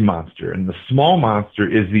the big monster. And the small monster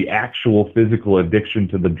is the actual physical addiction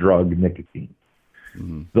to the drug nicotine.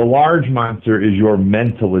 The large monster is your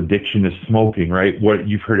mental addiction to smoking, right? What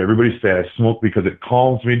you've heard everybody say, I smoke because it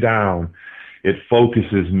calms me down. It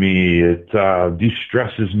focuses me. It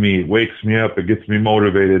de-stresses me. It wakes me up. It gets me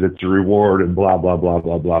motivated. It's a reward and blah, blah, blah,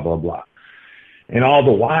 blah, blah, blah, blah. And all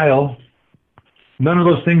the while, none of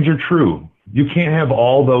those things are true. You can't have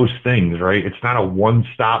all those things, right? It's not a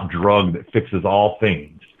one-stop drug that fixes all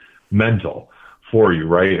things mental for you,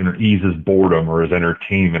 right? And it eases boredom or is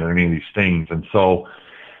entertainment or any of these things. And so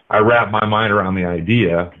I wrapped my mind around the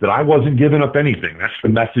idea that I wasn't giving up anything. That's the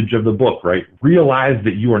message of the book, right? Realize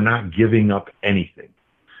that you are not giving up anything.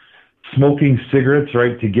 Smoking cigarettes,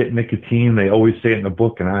 right, to get nicotine, they always say it in the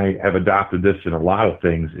book, and I have adopted this in a lot of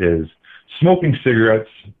things, is smoking cigarettes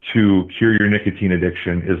to cure your nicotine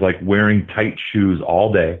addiction is like wearing tight shoes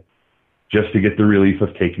all day just to get the relief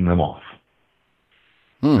of taking them off.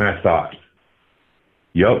 And I thought,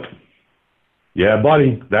 yep, yeah,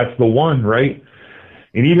 buddy, that's the one, right?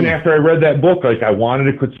 And even after I read that book, like I wanted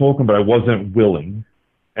to quit smoking, but I wasn't willing.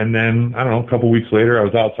 And then, I don't know, a couple weeks later, I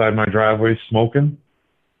was outside my driveway smoking,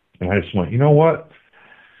 and I just went, you know what?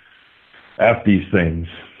 F these things.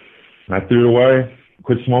 And I threw it away.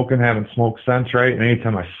 Quit smoking, haven't smoked since, right? And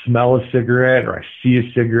anytime I smell a cigarette or I see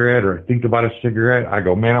a cigarette or I think about a cigarette, I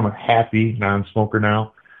go, man, I'm a happy non-smoker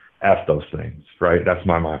now. F those things, right? That's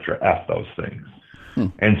my mantra, F those things.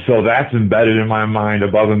 And so that's embedded in my mind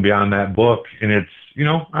above and beyond that book. And it's, you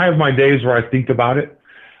know, I have my days where I think about it,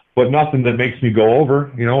 but nothing that makes me go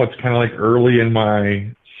over. You know, it's kind of like early in my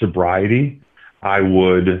sobriety, I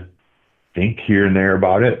would think here and there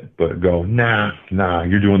about it, but go, nah,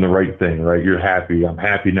 you're doing the right thing, right? You're happy. I'm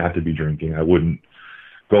happy not to be drinking. I wouldn't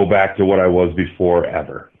go back to what I was before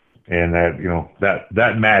ever. And that, you know,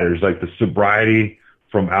 that matters. Like the sobriety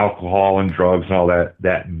from alcohol and drugs and all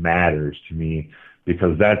that matters to me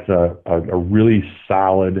because that's a really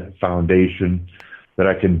solid foundation that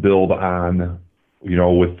I can build on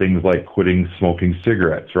with things like quitting smoking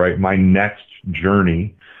cigarettes, right? My next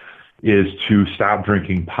journey is to stop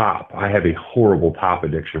drinking pop. I have a horrible pop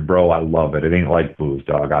addiction, bro. I love it. It ain't like booze,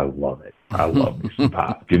 dog. I love it. I love me some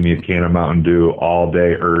pop. Give me a can of Mountain Dew all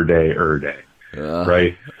day, day.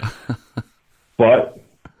 Right? But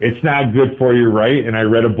it's not good for you, right? And I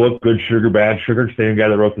read a book, Good Sugar, Bad Sugar, same guy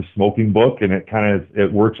that wrote the smoking book, and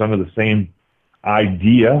it works under the same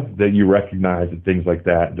idea that you recognize that things like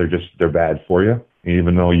that, they're bad for you. And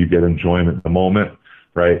even though you get enjoyment in the moment,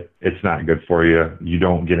 right, it's not good for you. You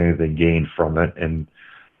don't get anything gained from it. And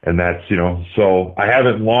that's, so I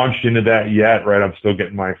haven't launched into that yet, right? I'm still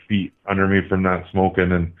getting my feet under me from not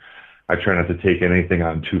smoking, and I try not to take anything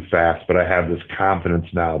on too fast, but I have this confidence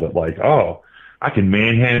now that like, oh, I can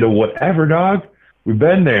manhandle whatever, dog. We've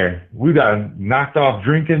been there. We got knocked off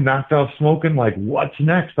drinking, knocked off smoking. Like, what's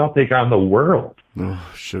next? I'll take on the world.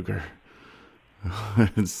 Oh, sugar.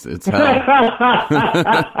 It's hell.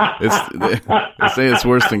 They say it's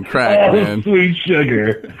worse than crack, man. Sweet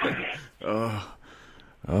sugar. I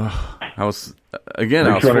was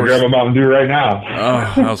trying to grab a Mountain Dew right now.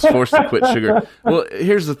 I was forced to quit sugar. Well,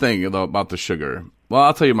 here's the thing though about the sugar. Well,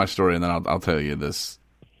 I'll tell you my story, and then I'll tell you this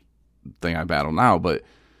thing I battle now. But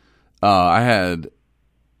obviously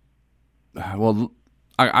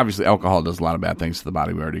alcohol does a lot of bad things to the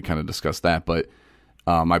body. We already kind of discussed that. But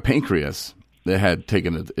my pancreas, it had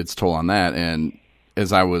taken its toll on that. And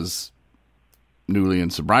as I was newly in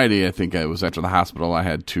sobriety, I think I was after the hospital, I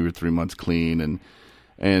had 2 or 3 months clean,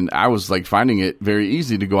 and I was like finding it very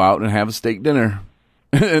easy to go out and have a steak dinner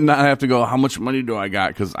and not have to go, how much money do I got?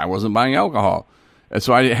 Because I wasn't buying alcohol. And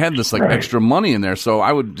so I had this like extra money in there. So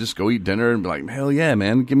I would just go eat dinner and be like, hell yeah,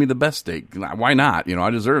 man, give me the best steak. Why not? I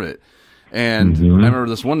deserve it. And I remember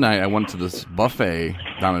this one night I went to this buffet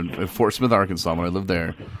down in Fort Smith, Arkansas when I lived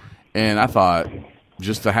there. And I thought,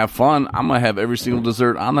 just to have fun, I'm going to have every single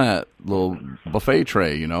dessert on that little buffet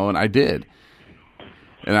tray, and I did.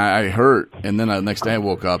 And I hurt, and then the next day I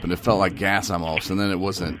woke up, and it felt like gas almost, and then it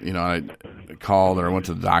wasn't, I called or I went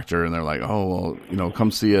to the doctor, and they're like, oh, well,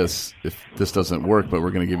 come see us if this doesn't work, but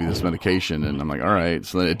we're going to give you this medication. And I'm like, all right.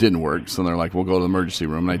 So then it didn't work. So they're like, we'll go to the emergency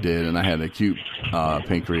room, and I did, and I had acute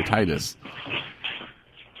pancreatitis.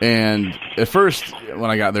 And at first, when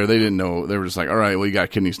I got there, they didn't know. They were just like, all right, well, you got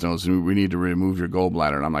kidney stones, and we need to remove your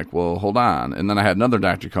gallbladder. And I'm like, well, hold on. And then I had another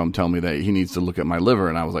doctor come tell me that he needs to look at my liver.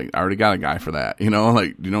 And I was like, I already got a guy for that.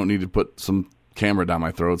 Like, you don't need to put some camera down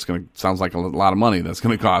my throat. Sounds like a lot of money that's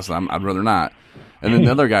going to cost. I'd rather not. And then the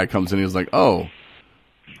other guy comes in, he was like, oh,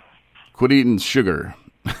 quit eating sugar.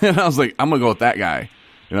 And I was like, I'm going to go with that guy.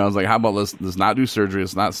 I was like, how about let's not do surgery.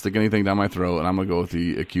 Let's not stick anything down my throat. And I'm going to go with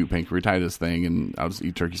the acute pancreatitis thing. And I'll just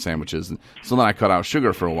eat turkey sandwiches. And so then I cut out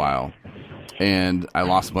sugar for a while. And I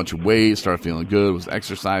lost a bunch of weight, started feeling good, was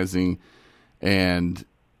exercising. And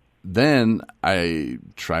then I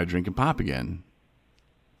tried drinking pop again.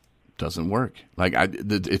 Doesn't work. Like,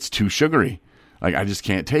 it's too sugary. Like, I just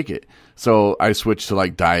can't take it. So I switched to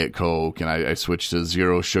like Diet Coke, and I switched to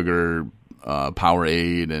zero sugar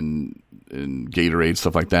Powerade and Gatorade,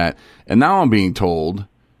 stuff like that. And now I'm being told,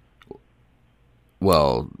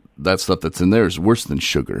 well, that stuff that's in there is worse than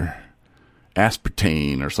sugar.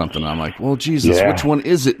 Aspartame or something. I'm like, well, Jesus, which one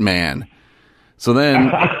is it, man? So then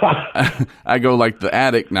I go like the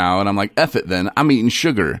addict now, and I'm like, F it then. I'm eating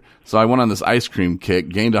sugar. So I went on this ice cream kick,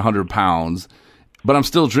 gained 100 pounds, but I'm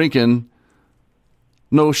still drinking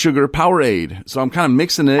no sugar Powerade. So I'm kind of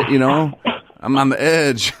mixing it, I'm on the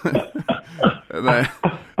edge. And I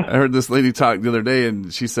heard this lady talk the other day,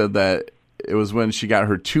 and she said that it was when she got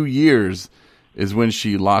her 2 years is when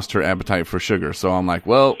she lost her appetite for sugar. So I'm like,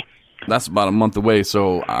 well, that's about a month away.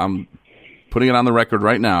 So I'm putting it on the record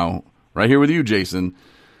right now, right here with you, Jason.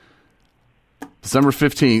 December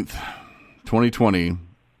 15th, 2020,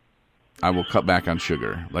 I will cut back on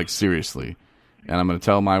sugar, like seriously. And I'm going to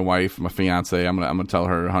tell my wife, my fiance, I'm going to tell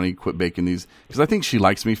her, honey, quit baking these. Because I think she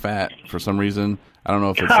likes me fat for some reason. I don't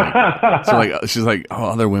know if it's like, so like, she's like, oh,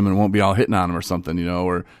 other women won't be all hitting on him or something,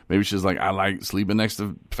 or maybe she's like, I like sleeping next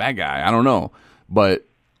to fat guy. I don't know. But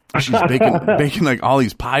she's baking like all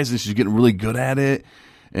these pies, and she's getting really good at it.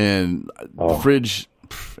 And the fridge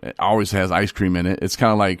always has ice cream in it. It's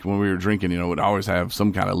kind of like when we were drinking, it would always have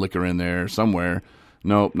some kind of liquor in there somewhere.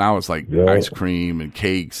 Nope. Now it's like ice cream and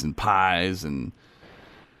cakes and pies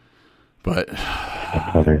but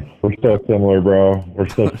we're still similar, bro. We're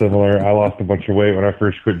still similar. I lost a bunch of weight when I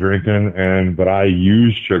first quit drinking, but I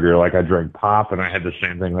used sugar. Like I drank pop, and I had the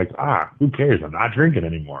same thing. Like, who cares? I'm not drinking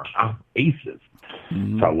anymore. I'm aces.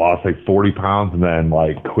 Mm-hmm. So I lost like 40 pounds, and then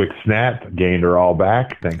like quick snap, gained her all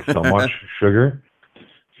back. Thanks so much, sugar.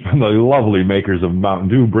 from the lovely makers of Mountain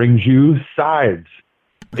Dew brings you Sides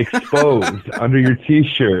exposed under your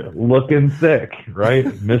T-shirt, looking thick, right?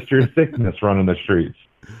 Mr. Thickness running the streets.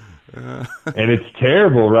 And it's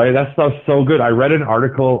terrible, right? That stuff's so good. I read an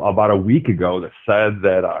article about a week ago that said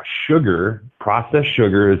that sugar, processed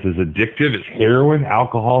sugar, is as addictive as heroin,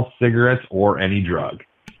 alcohol, cigarettes, or any drug.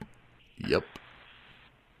 Yep.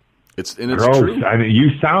 It's gross. True. I mean,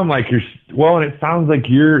 you sound like and it sounds like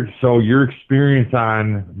your experience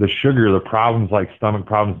on the sugar, the problems like stomach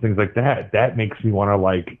problems, things like that makes me want to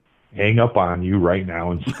like hang up on you right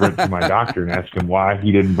now and sprint to my doctor and ask him why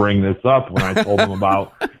he didn't bring this up when I told him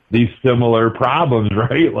about these similar problems,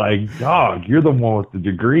 right? Like, dog, you're the one with the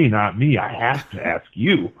degree, not me. I have to ask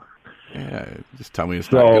you. Yeah, just tell me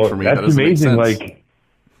it's not good for me. That's that amazing. Like,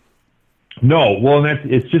 no, well,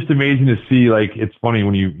 it's just amazing to see. Like, it's funny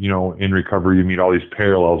when you in recovery, you meet all these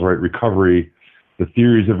parallels, right? Recovery, the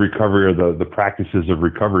theories of recovery or the practices of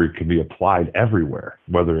recovery can be applied everywhere,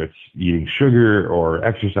 whether it's eating sugar or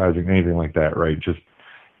exercising, anything like that, right? Just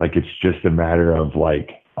like, it's just a matter of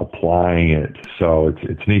like applying it. So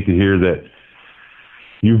it's neat to hear that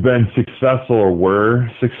you've been successful or were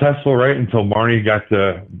successful, right? Until Marnie got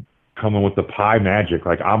to come in with the pie magic.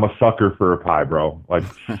 Like, I'm a sucker for a pie, bro. Like,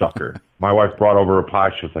 sucker. My wife brought over a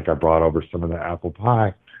pie. She was like, I brought over some of the apple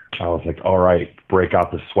pie. I was like, all right, break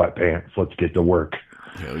out the sweatpants. Let's get to work.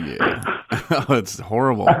 Hell yeah. It's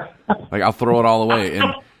horrible. Like, I'll throw it all away.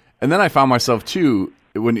 And then I found myself too,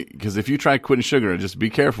 because if you try quitting sugar, just be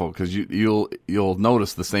careful, because you'll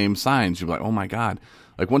notice the same signs. You'll be like, oh my God.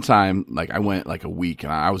 Like, one time, like, I went like a week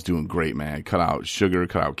and I was doing great, man. Cut out sugar,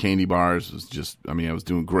 cut out candy bars. It was just, I was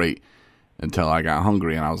doing great until I got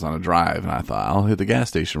hungry and I was on a drive and I thought, I'll hit the gas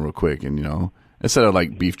station real quick. And, instead of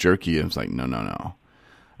like beef jerky, it was like, no.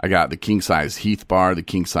 I got the king size Heath bar, the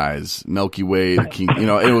king size Milky Way, the king,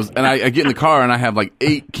 it was, and I get in the car and I have like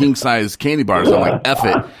 8 king size candy bars. I'm like, F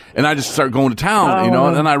it. And I just start going to town,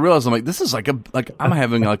 and then I realize I'm like, this is like I'm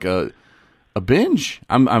having like a binge.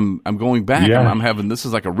 I'm going back. Yeah. I'm having, this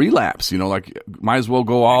is like a relapse, like might as well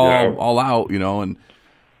go all out, and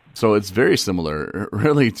so it's very similar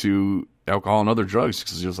really to alcohol and other drugs,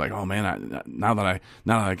 because you're just like, oh man, now that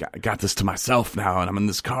I got this to myself now, and I'm in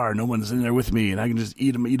this car, no one's in there with me, and I can just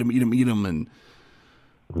eat them, and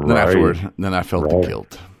then afterward, then I felt the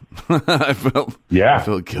guilt. I felt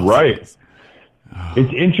guilty. Right.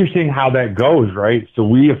 It's interesting how that goes, right? So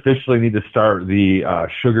we officially need to start the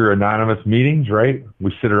Sugar Anonymous meetings, right?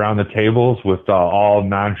 We sit around the tables with all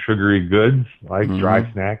non-sugary goods, like dry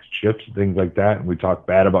snacks, chips, things like that, and we talk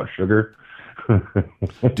bad about sugar.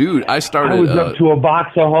 Dude, I started. I was up to a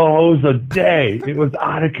box of Ho-Hos a day. It was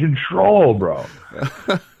out of control, bro.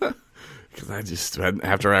 Because I just,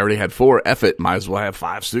 after I already had 4, F it, might as well have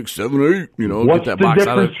 5, 6, 7, 8. What's get that the box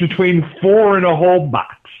difference between 4 and a whole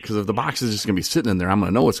box? Because if the box is just going to be sitting in there, I'm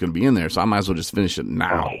going to know what's going to be in there, so I might as well just finish it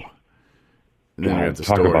now. And then you're at the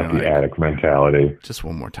talk store, about the addict mentality. Just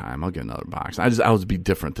one more time, I'll get another box. I would be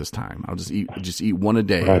different this time. I'll just eat one a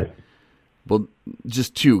day. Right. Well,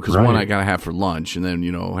 just 2, because one I gotta have for lunch, and then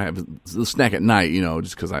have a snack at night.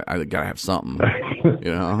 Just because I gotta have something.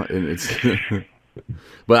 And it's.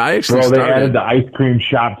 But I actually they added the ice cream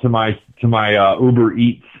shop to my Uber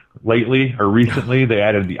Eats lately or recently. They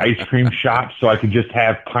added the ice cream shop, so I could just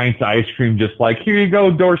have pints of ice cream. Just like, here you go,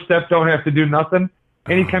 doorstep. Don't have to do nothing.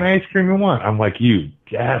 Any kind of ice cream you want. I'm like, you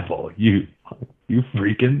devil, you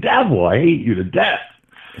freaking devil. I hate you to death.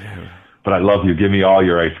 But I love you. Give me all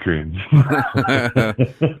your ice creams.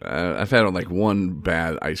 I've had like one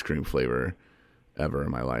bad ice cream flavor ever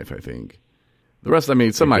in my life, I think. The rest,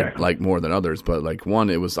 some I like more than others, but like one,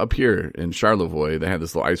 it was up here in Charlevoix. They had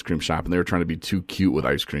this little ice cream shop, and they were trying to be too cute with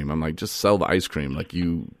ice cream. I'm like, just sell the ice cream. Like,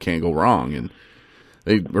 you can't go wrong. And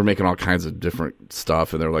they were making all kinds of different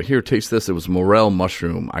stuff, and they were like, here, taste this. It was morel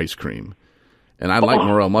mushroom ice cream. And I like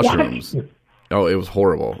morel mushrooms. What? Oh, it was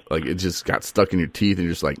horrible. Like, it just got stuck in your teeth, and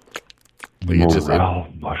you're just like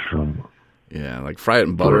mushroom. Yeah, like fry it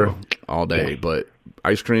in butter all day, but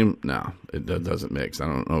ice cream, no, it doesn't mix. I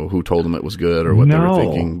don't know who told them it was good or what they were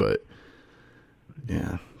thinking, but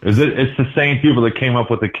yeah. It's the same people that came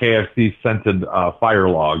up with the KFC scented fire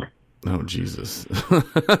log. Oh, Jesus.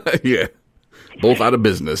 Yeah. Both out of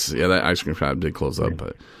business. Yeah, that ice cream shop did close up,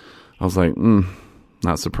 but I was like,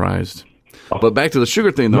 not surprised. But back to the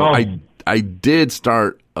sugar thing, though, I did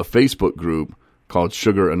start a Facebook group called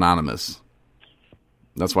Sugar Anonymous.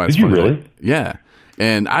 That's why it's funny. Did you really? Yeah.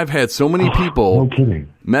 And I've had so many people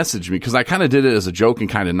message me, because I kind of did it as a joke and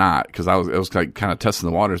kind of not, because I was like kind of testing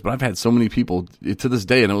the waters. But I've had so many people to this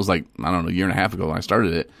day, and it was like, I don't know, a year and a half ago when I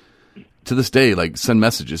started it, to this day, like, send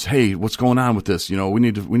messages, hey, what's going on with this? We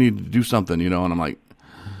need to do something, and I'm like,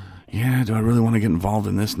 yeah, do I really want to get involved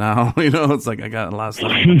in this now? It's like I got a lot of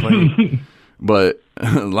stuff on my plate, but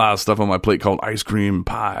a lot of stuff on my plate called ice cream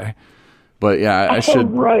pie. But yeah, I should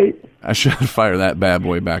fire that bad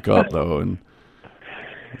boy back up though and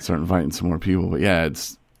start inviting some more people. But yeah,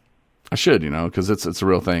 I should, because it's a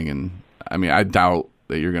real thing. And I mean, I doubt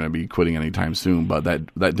that you're going to be quitting anytime soon, but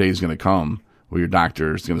that day's going to come where your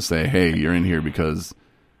doctor is going to say, hey, you're in here because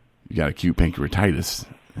you got acute pancreatitis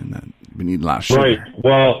and we need a lot of sugar. Right.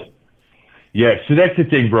 Well, yeah. So that's the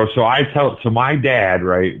thing, bro. So my dad,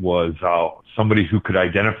 right, was somebody who could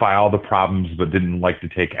identify all the problems but didn't like to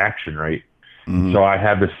take action, right? Mm-hmm. So I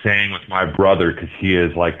have this saying with my brother because he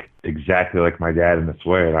is like exactly like my dad in this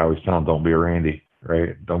way, and I always tell him, don't be a Randy,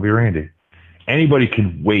 right? Don't be a Randy. Anybody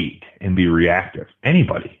can wait and be reactive.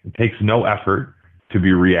 Anybody. It takes no effort to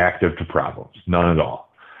be reactive to problems. None at all.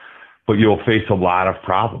 But you'll face a lot of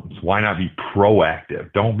problems. Why not be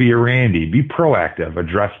proactive? Don't be a Randy. Be proactive.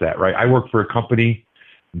 Address that, right? I work for a company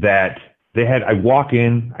that I walk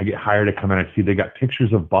in, I get hired to come in, I see they got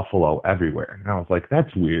pictures of buffalo everywhere. And I was like,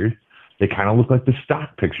 that's weird. They kind of look like the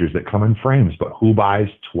stock pictures that come in frames, but who buys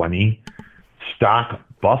 20 stock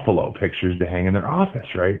buffalo pictures to hang in their office,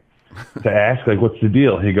 right? To ask, like, what's the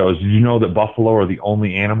deal? He goes, did you know that buffalo are the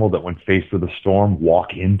only animal that when faced with a storm,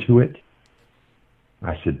 walk into it?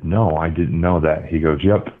 I said, no, I didn't know that. He goes,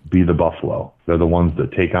 yep, be the buffalo. They're the ones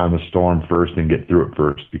that take on the storm first and get through it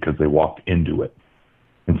first because they walked into it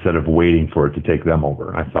instead of waiting for it to take them over.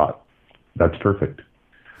 And I thought, that's perfect.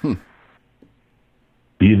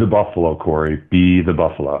 Be the buffalo, Corey. Be the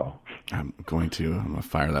buffalo. I'm going to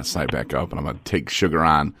fire that site back up and I'm going to take sugar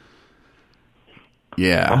on.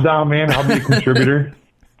 Yeah, I'm down, man. I'll be a contributor.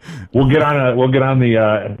 We'll go with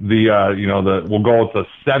the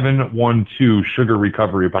 712 Sugar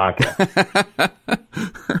Recovery Podcast.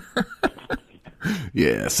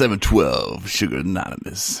 Yeah, 712 Sugar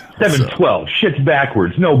Anonymous. 712 shit's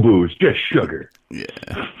backwards, no booze, just sugar.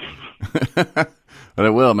 Yeah, but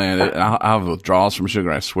it will, man. I'll have withdrawals from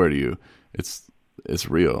sugar. I swear to you, it's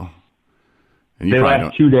real. They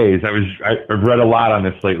last 2 days. I've read a lot on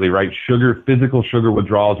this lately, right? Physical sugar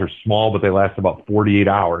withdrawals are small, but they last about 48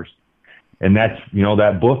 hours. And that's,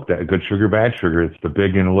 that book, that Good Sugar, Bad Sugar, it's the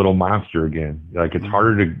big and little monster again. Like, it's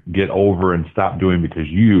harder to get over and stop doing because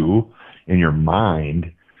you, in your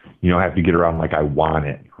mind, have to get around like, I want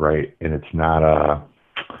it, right? And it's not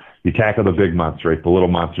you tackle the big monster, right? The little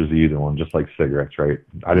monster's the easy one, just like cigarettes, right?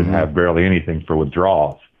 I didn't have barely anything for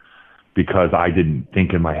withdrawals, because I didn't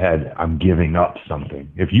think in my head, I'm giving up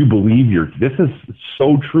something. If you believe this is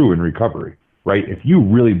so true in recovery, right? If you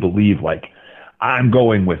really believe like, I'm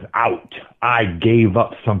going without, I gave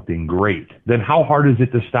up something great, then how hard is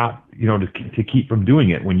it to stop, to keep from doing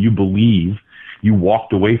it when you believe you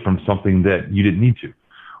walked away from something that you didn't need to,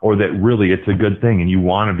 or that really it's a good thing and you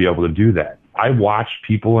want to be able to do that. I watch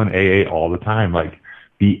people in AA all the time, like,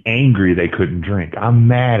 be angry they couldn't drink. I'm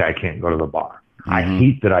mad I can't go to the bar. I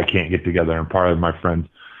hate that I can't get together and party with my friends.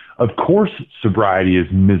 Of course, sobriety is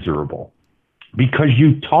miserable because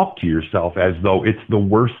you talk to yourself as though it's the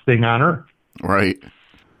worst thing on earth. Right.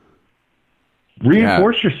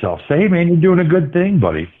 Reinforce yourself. Say, hey, man, you're doing a good thing,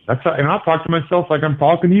 buddy. And I'll talk to myself like I'm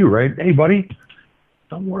talking to you, right? Hey, buddy,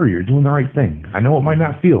 don't worry. You're doing the right thing. I know it might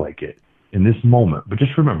not feel like it in this moment, but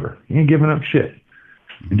just remember, you ain't giving up shit.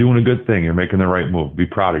 You're doing a good thing. You're making the right move. Be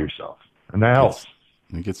proud of yourself. And that helps.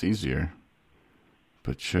 It gets easier.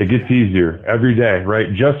 But sugar. It gets easier every day,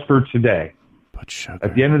 right? Just for today. But sugar.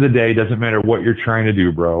 At the end of the day, it doesn't matter what you're trying to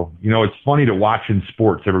do, bro. It's funny to watch in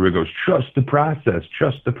sports. Everybody goes, trust the process,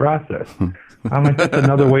 trust the process. I'm like, that's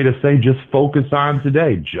another way to say just focus on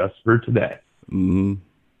today, just for today. Mm-hmm.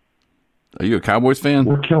 Are you a Cowboys fan?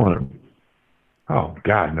 We're killing them. Oh,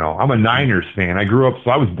 God, no. I'm a Niners fan. I grew up, so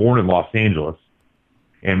I was born in Los Angeles.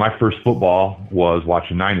 And my first football was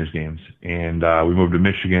watching Niners games. And we moved to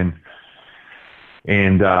Michigan.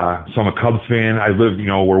 And so I'm a Cubs fan. I live,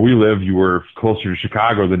 where we live, you were closer to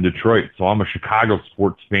Chicago than Detroit. So I'm a Chicago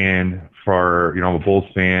sports fan I'm a Bulls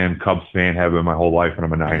fan, Cubs fan, have been my whole life, and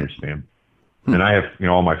I'm a Niners fan. And I have,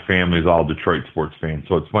 all my family is all Detroit sports fans.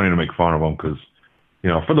 So it's funny to make fun of them because,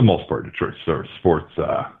 for the most part, Detroit sports,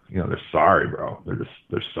 they're sorry, bro.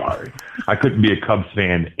 They're sorry. I couldn't be a Cubs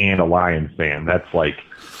fan and a Lions fan. That's like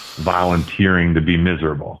volunteering to be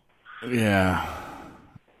miserable. Yeah.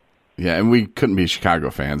 Yeah, and we couldn't be Chicago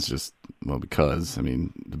fans because,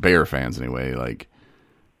 the Bear fans anyway, like,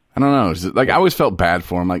 I don't know. It's just, like, I always felt bad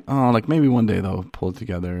for them. Like, oh, like, maybe one day they'll pull it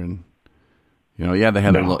together. And, they had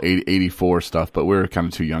their little 84 stuff, but we were kind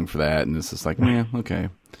of too young for that. And it's just like, man, okay.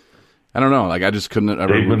 I don't know. Like, I just couldn't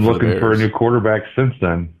ever. They've been looking for a new quarterback since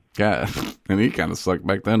then. Yeah, and he kind of sucked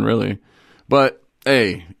back then, really. But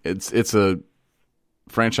Hey, it's a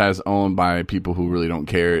franchise owned by people who really don't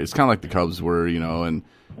care. It's kind of like the Cubs were, and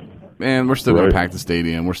man, we're still going to pack the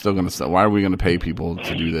stadium. We're still going to. Why are we going to pay people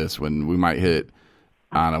to do this when we might hit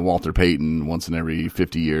on a Walter Payton once in every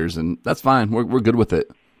 50 years? And that's fine. We're good with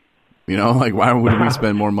it. Like why would we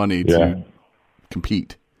spend more money to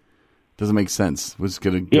compete? Doesn't make sense. We're just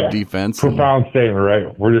going to give defense. Profound statement,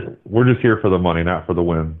 right? We're just here for the money, not for the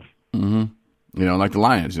wins. Mm-hmm. Like the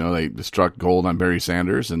Lions, they struck gold on Barry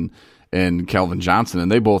Sanders and Calvin Johnson, and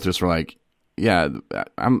they both just were like, yeah,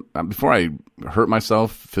 I'm before I hurt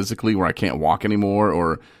myself physically where I can't walk anymore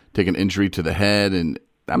or take an injury to the head, and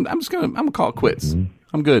I'm gonna call it quits. Mm-hmm.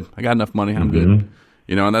 I'm good. I got enough money. I'm good.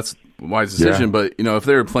 And that's a wise decision. Yeah. But if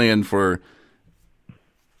they were playing for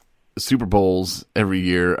Super Bowls every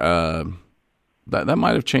year, that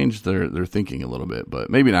might have changed their thinking a little bit, but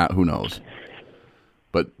maybe not. Who knows?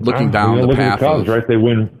 But looking down the path, the Cubs, right? They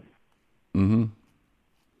win. Mm-hmm.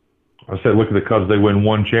 I said, look at the Cubs. They win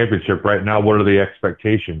one championship right now. What are the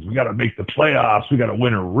expectations? We got to make the playoffs. We got to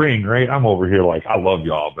win a ring, right? I'm over here like, I love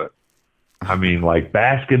y'all, but I mean, like,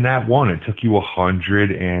 bask in that one. It took you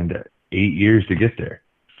 108 years to get there.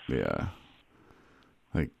 Yeah.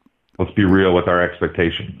 Let's be real with our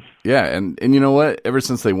expectations. Yeah, and you know what? Ever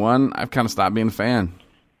since they won, I've kind of stopped being a fan.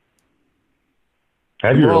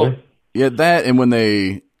 Have you really? Yeah, that and when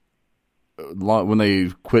they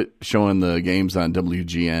quit showing the games on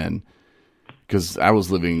WGN, because I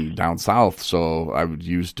was living down south, so I would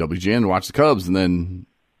use WGN to watch the Cubs, and then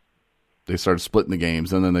they started splitting the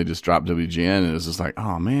games, and then they just dropped WGN, and it was just like,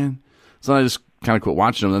 oh, man. So I just kind of quit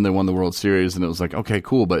watching them, and then they won the World Series, and it was like, okay,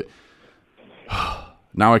 cool, but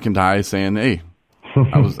now I can die saying, hey,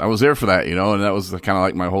 I was there for that, and that was kind of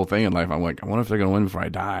like my whole thing in life. I'm like, I wonder if they're going to win before I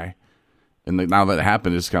die. And now that it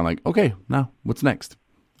happened, it's kind of like, okay, now what's next?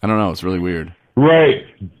 I don't know. It's really weird. Right.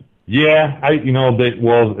 Yeah. They're no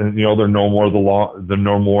more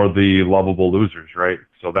the lovable losers, right?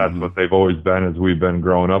 So that's what they've always been as we've been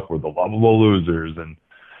growing up. We're the lovable losers.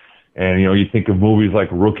 And you think of movies like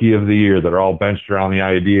Rookie of the Year that are all benched around the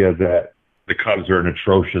idea that the Cubs are an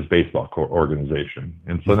atrocious baseball organization.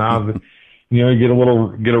 And so now, you get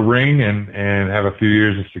a ring and have a few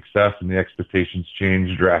years of success, and the expectations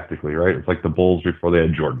change drastically, right? It's like the Bulls before they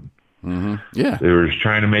had Jordan. Mm-hmm. Yeah. They were just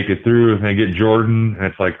trying to make it through, and they get Jordan, and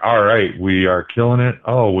it's like, all right, we are killing it.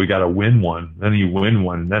 Oh, we got to win one. Then you win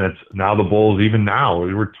one. Then it's now the Bulls, even now,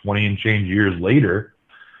 we're 20 and change years later.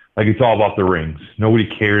 Like, it's all about the rings. Nobody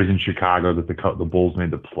cares in Chicago that the Bulls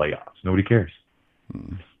made the playoffs. Nobody cares.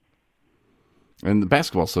 And the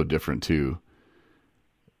basketball's so different, too.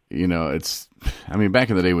 Back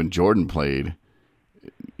in the day when Jordan played,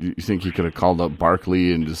 you think he could have called up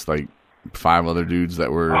Barkley and just like 5 other dudes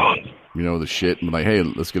that were, the shit, and like, hey,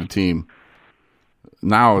 let's get a team.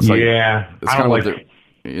 Now it's like, it's kind of like,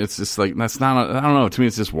 it's just like, that's not, I don't know, to me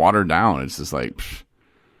it's just watered down. It's just like, pfft.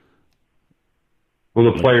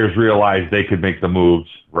 Well, the players realize they could make the moves,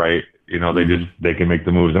 right? They can make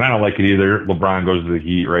the moves, and I don't like it either. LeBron goes to the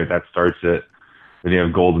Heat, right? That starts it. Then you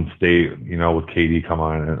have Golden State, with KD come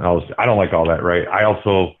on. And I don't like all that, right? I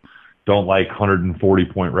also don't like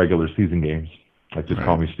 140-point regular season games. Just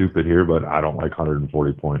call me stupid here, but I don't like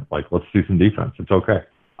 140-point. Like, let's see some defense. It's okay.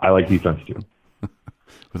 I like defense too. But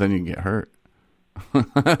then you can get hurt.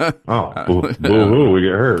 Boo-hoo, we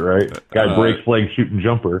get hurt, right? Guy breaks leg shooting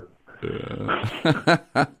jumper. You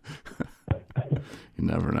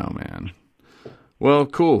never know, man. Well,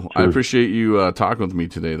 cool. Sure. I appreciate you talking with me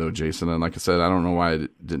today, though, Jason. And like I said, I don't know why I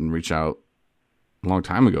didn't reach out a long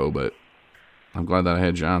time ago, but I'm glad that I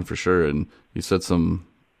had you on for sure. And you said some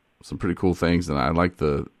pretty cool things, and I like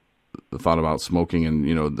the thought about smoking.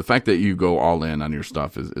 And, the fact that you go all in on your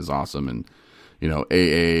stuff is awesome. And,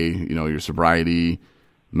 AA, your sobriety,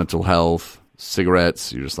 mental health,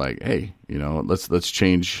 cigarettes, you're just like, hey, let's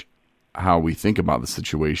change how we think about the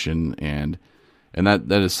situation. And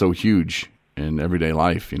that is so huge in everyday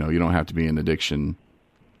life. You don't have to be in addiction,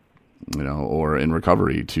 or in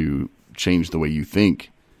recovery to change the way you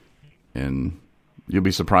think. And you'll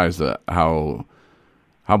be surprised at how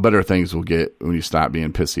better things will get when you stop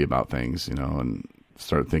being pissy about things, and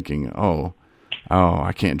start thinking, oh,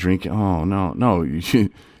 I can't drink. Oh, no, you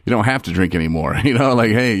don't have to drink anymore.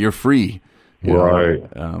 Like, hey, you're free. Right.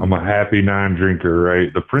 I'm a happy non-drinker,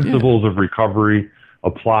 right? The principles of recovery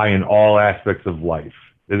apply in all aspects of life.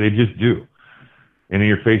 They just do. And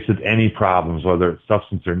you're faced with any problems, whether it's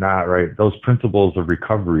substance or not, right? Those principles of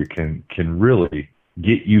recovery can really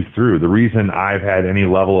get you through. The reason I've had any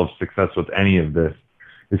level of success with any of this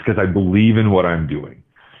is because I believe in what I'm doing.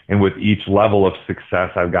 And with each level of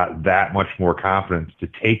success, I've got that much more confidence to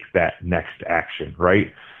take that next action,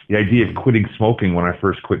 right? The idea of quitting smoking when I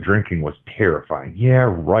first quit drinking was terrifying.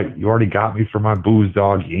 Yeah, right. You already got me for my booze,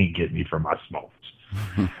 dog. You ain't getting me for my smokes.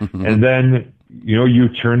 And then, you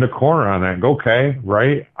turn the corner on that and go, okay,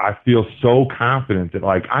 right? I feel so confident that,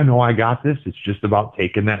 like, I know I got this. It's just about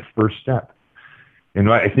taking that first step.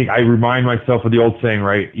 And I think I remind myself of the old saying,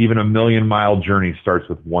 right? Even a 1,000,000-mile journey starts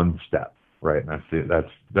with one step, right? And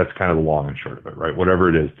that's kind of the long and short of it, right? Whatever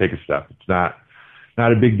it is, take a step. It's not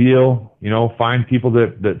a big deal. Find people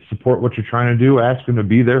that support what you're trying to do. Ask them to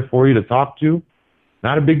be there for you to talk to.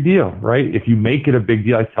 Not a big deal, right? If you make it a big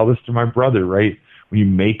deal, I tell this to my brother, right? When you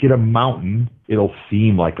make it a mountain, it'll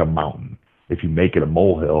seem like a mountain. If you make it a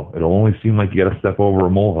molehill, it'll only seem like you got to step over a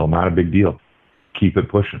molehill. Not a big deal. Keep it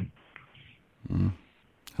pushing. I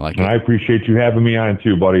like and it. I appreciate you having me on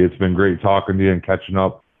too, buddy. It's been great talking to you and catching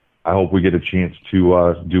up. I hope we get a chance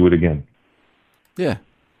to do it again. Yeah,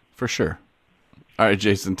 for sure. All right,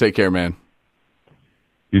 Jason, take care, man.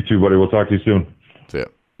 You too, buddy. We'll talk to you soon. See ya.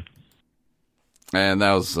 And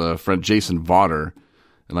that was friend Jason Vaughter.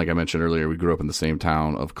 And like I mentioned earlier, we grew up in the same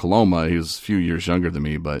town of Coloma. He was a few years younger than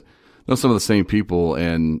me, but know some of the same people.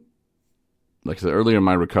 And like I said, earlier in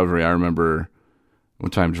my recovery, I remember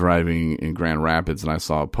one time driving in Grand Rapids and I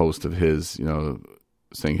saw a post of his,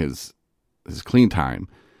 saying his clean time.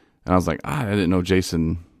 And I was like, I didn't know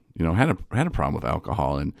Jason, had a problem with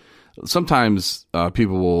alcohol. And sometimes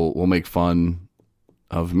people will make fun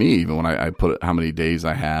of me, even when I put how many days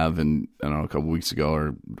I have. And I don't know, a couple weeks ago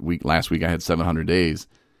or last week I had 700 days.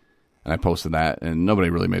 And I posted that, and nobody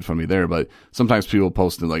really made fun of me there. But sometimes people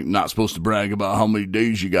post like, not supposed to brag about how many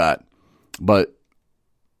days you got. But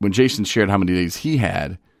when Jason shared how many days he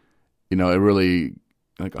had, it really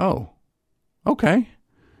like, oh, okay.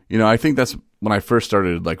 I think that's when I first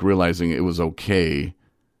started like realizing it was okay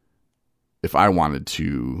if I wanted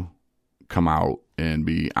to come out and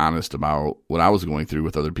be honest about what I was going through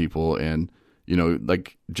with other people. And,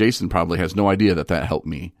 like Jason probably has no idea that helped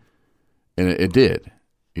me. And it did,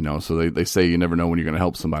 so they say you never know when you're going to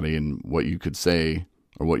help somebody, and what you could say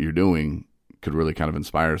or what you're doing could really kind of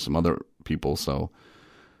inspire some other people. So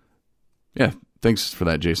yeah, thanks for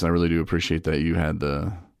that, Jason. I really do appreciate that you had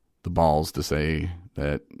the balls to say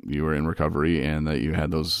that you were in recovery and that you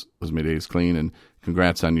had those many days clean, and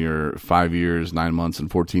congrats on your 5 years, 9 months, and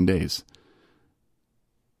 14 days.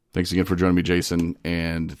 Thanks again for joining me, Jason,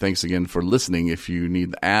 and thanks again for listening. If you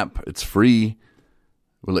need the app, it's free.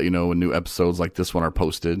 We'll let you know when new episodes like this one are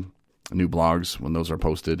posted, new blogs when those are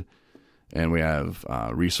posted, and we have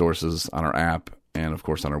resources on our app and, of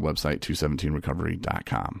course, on our website,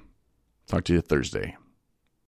 217recovery.com. Talk to you Thursday.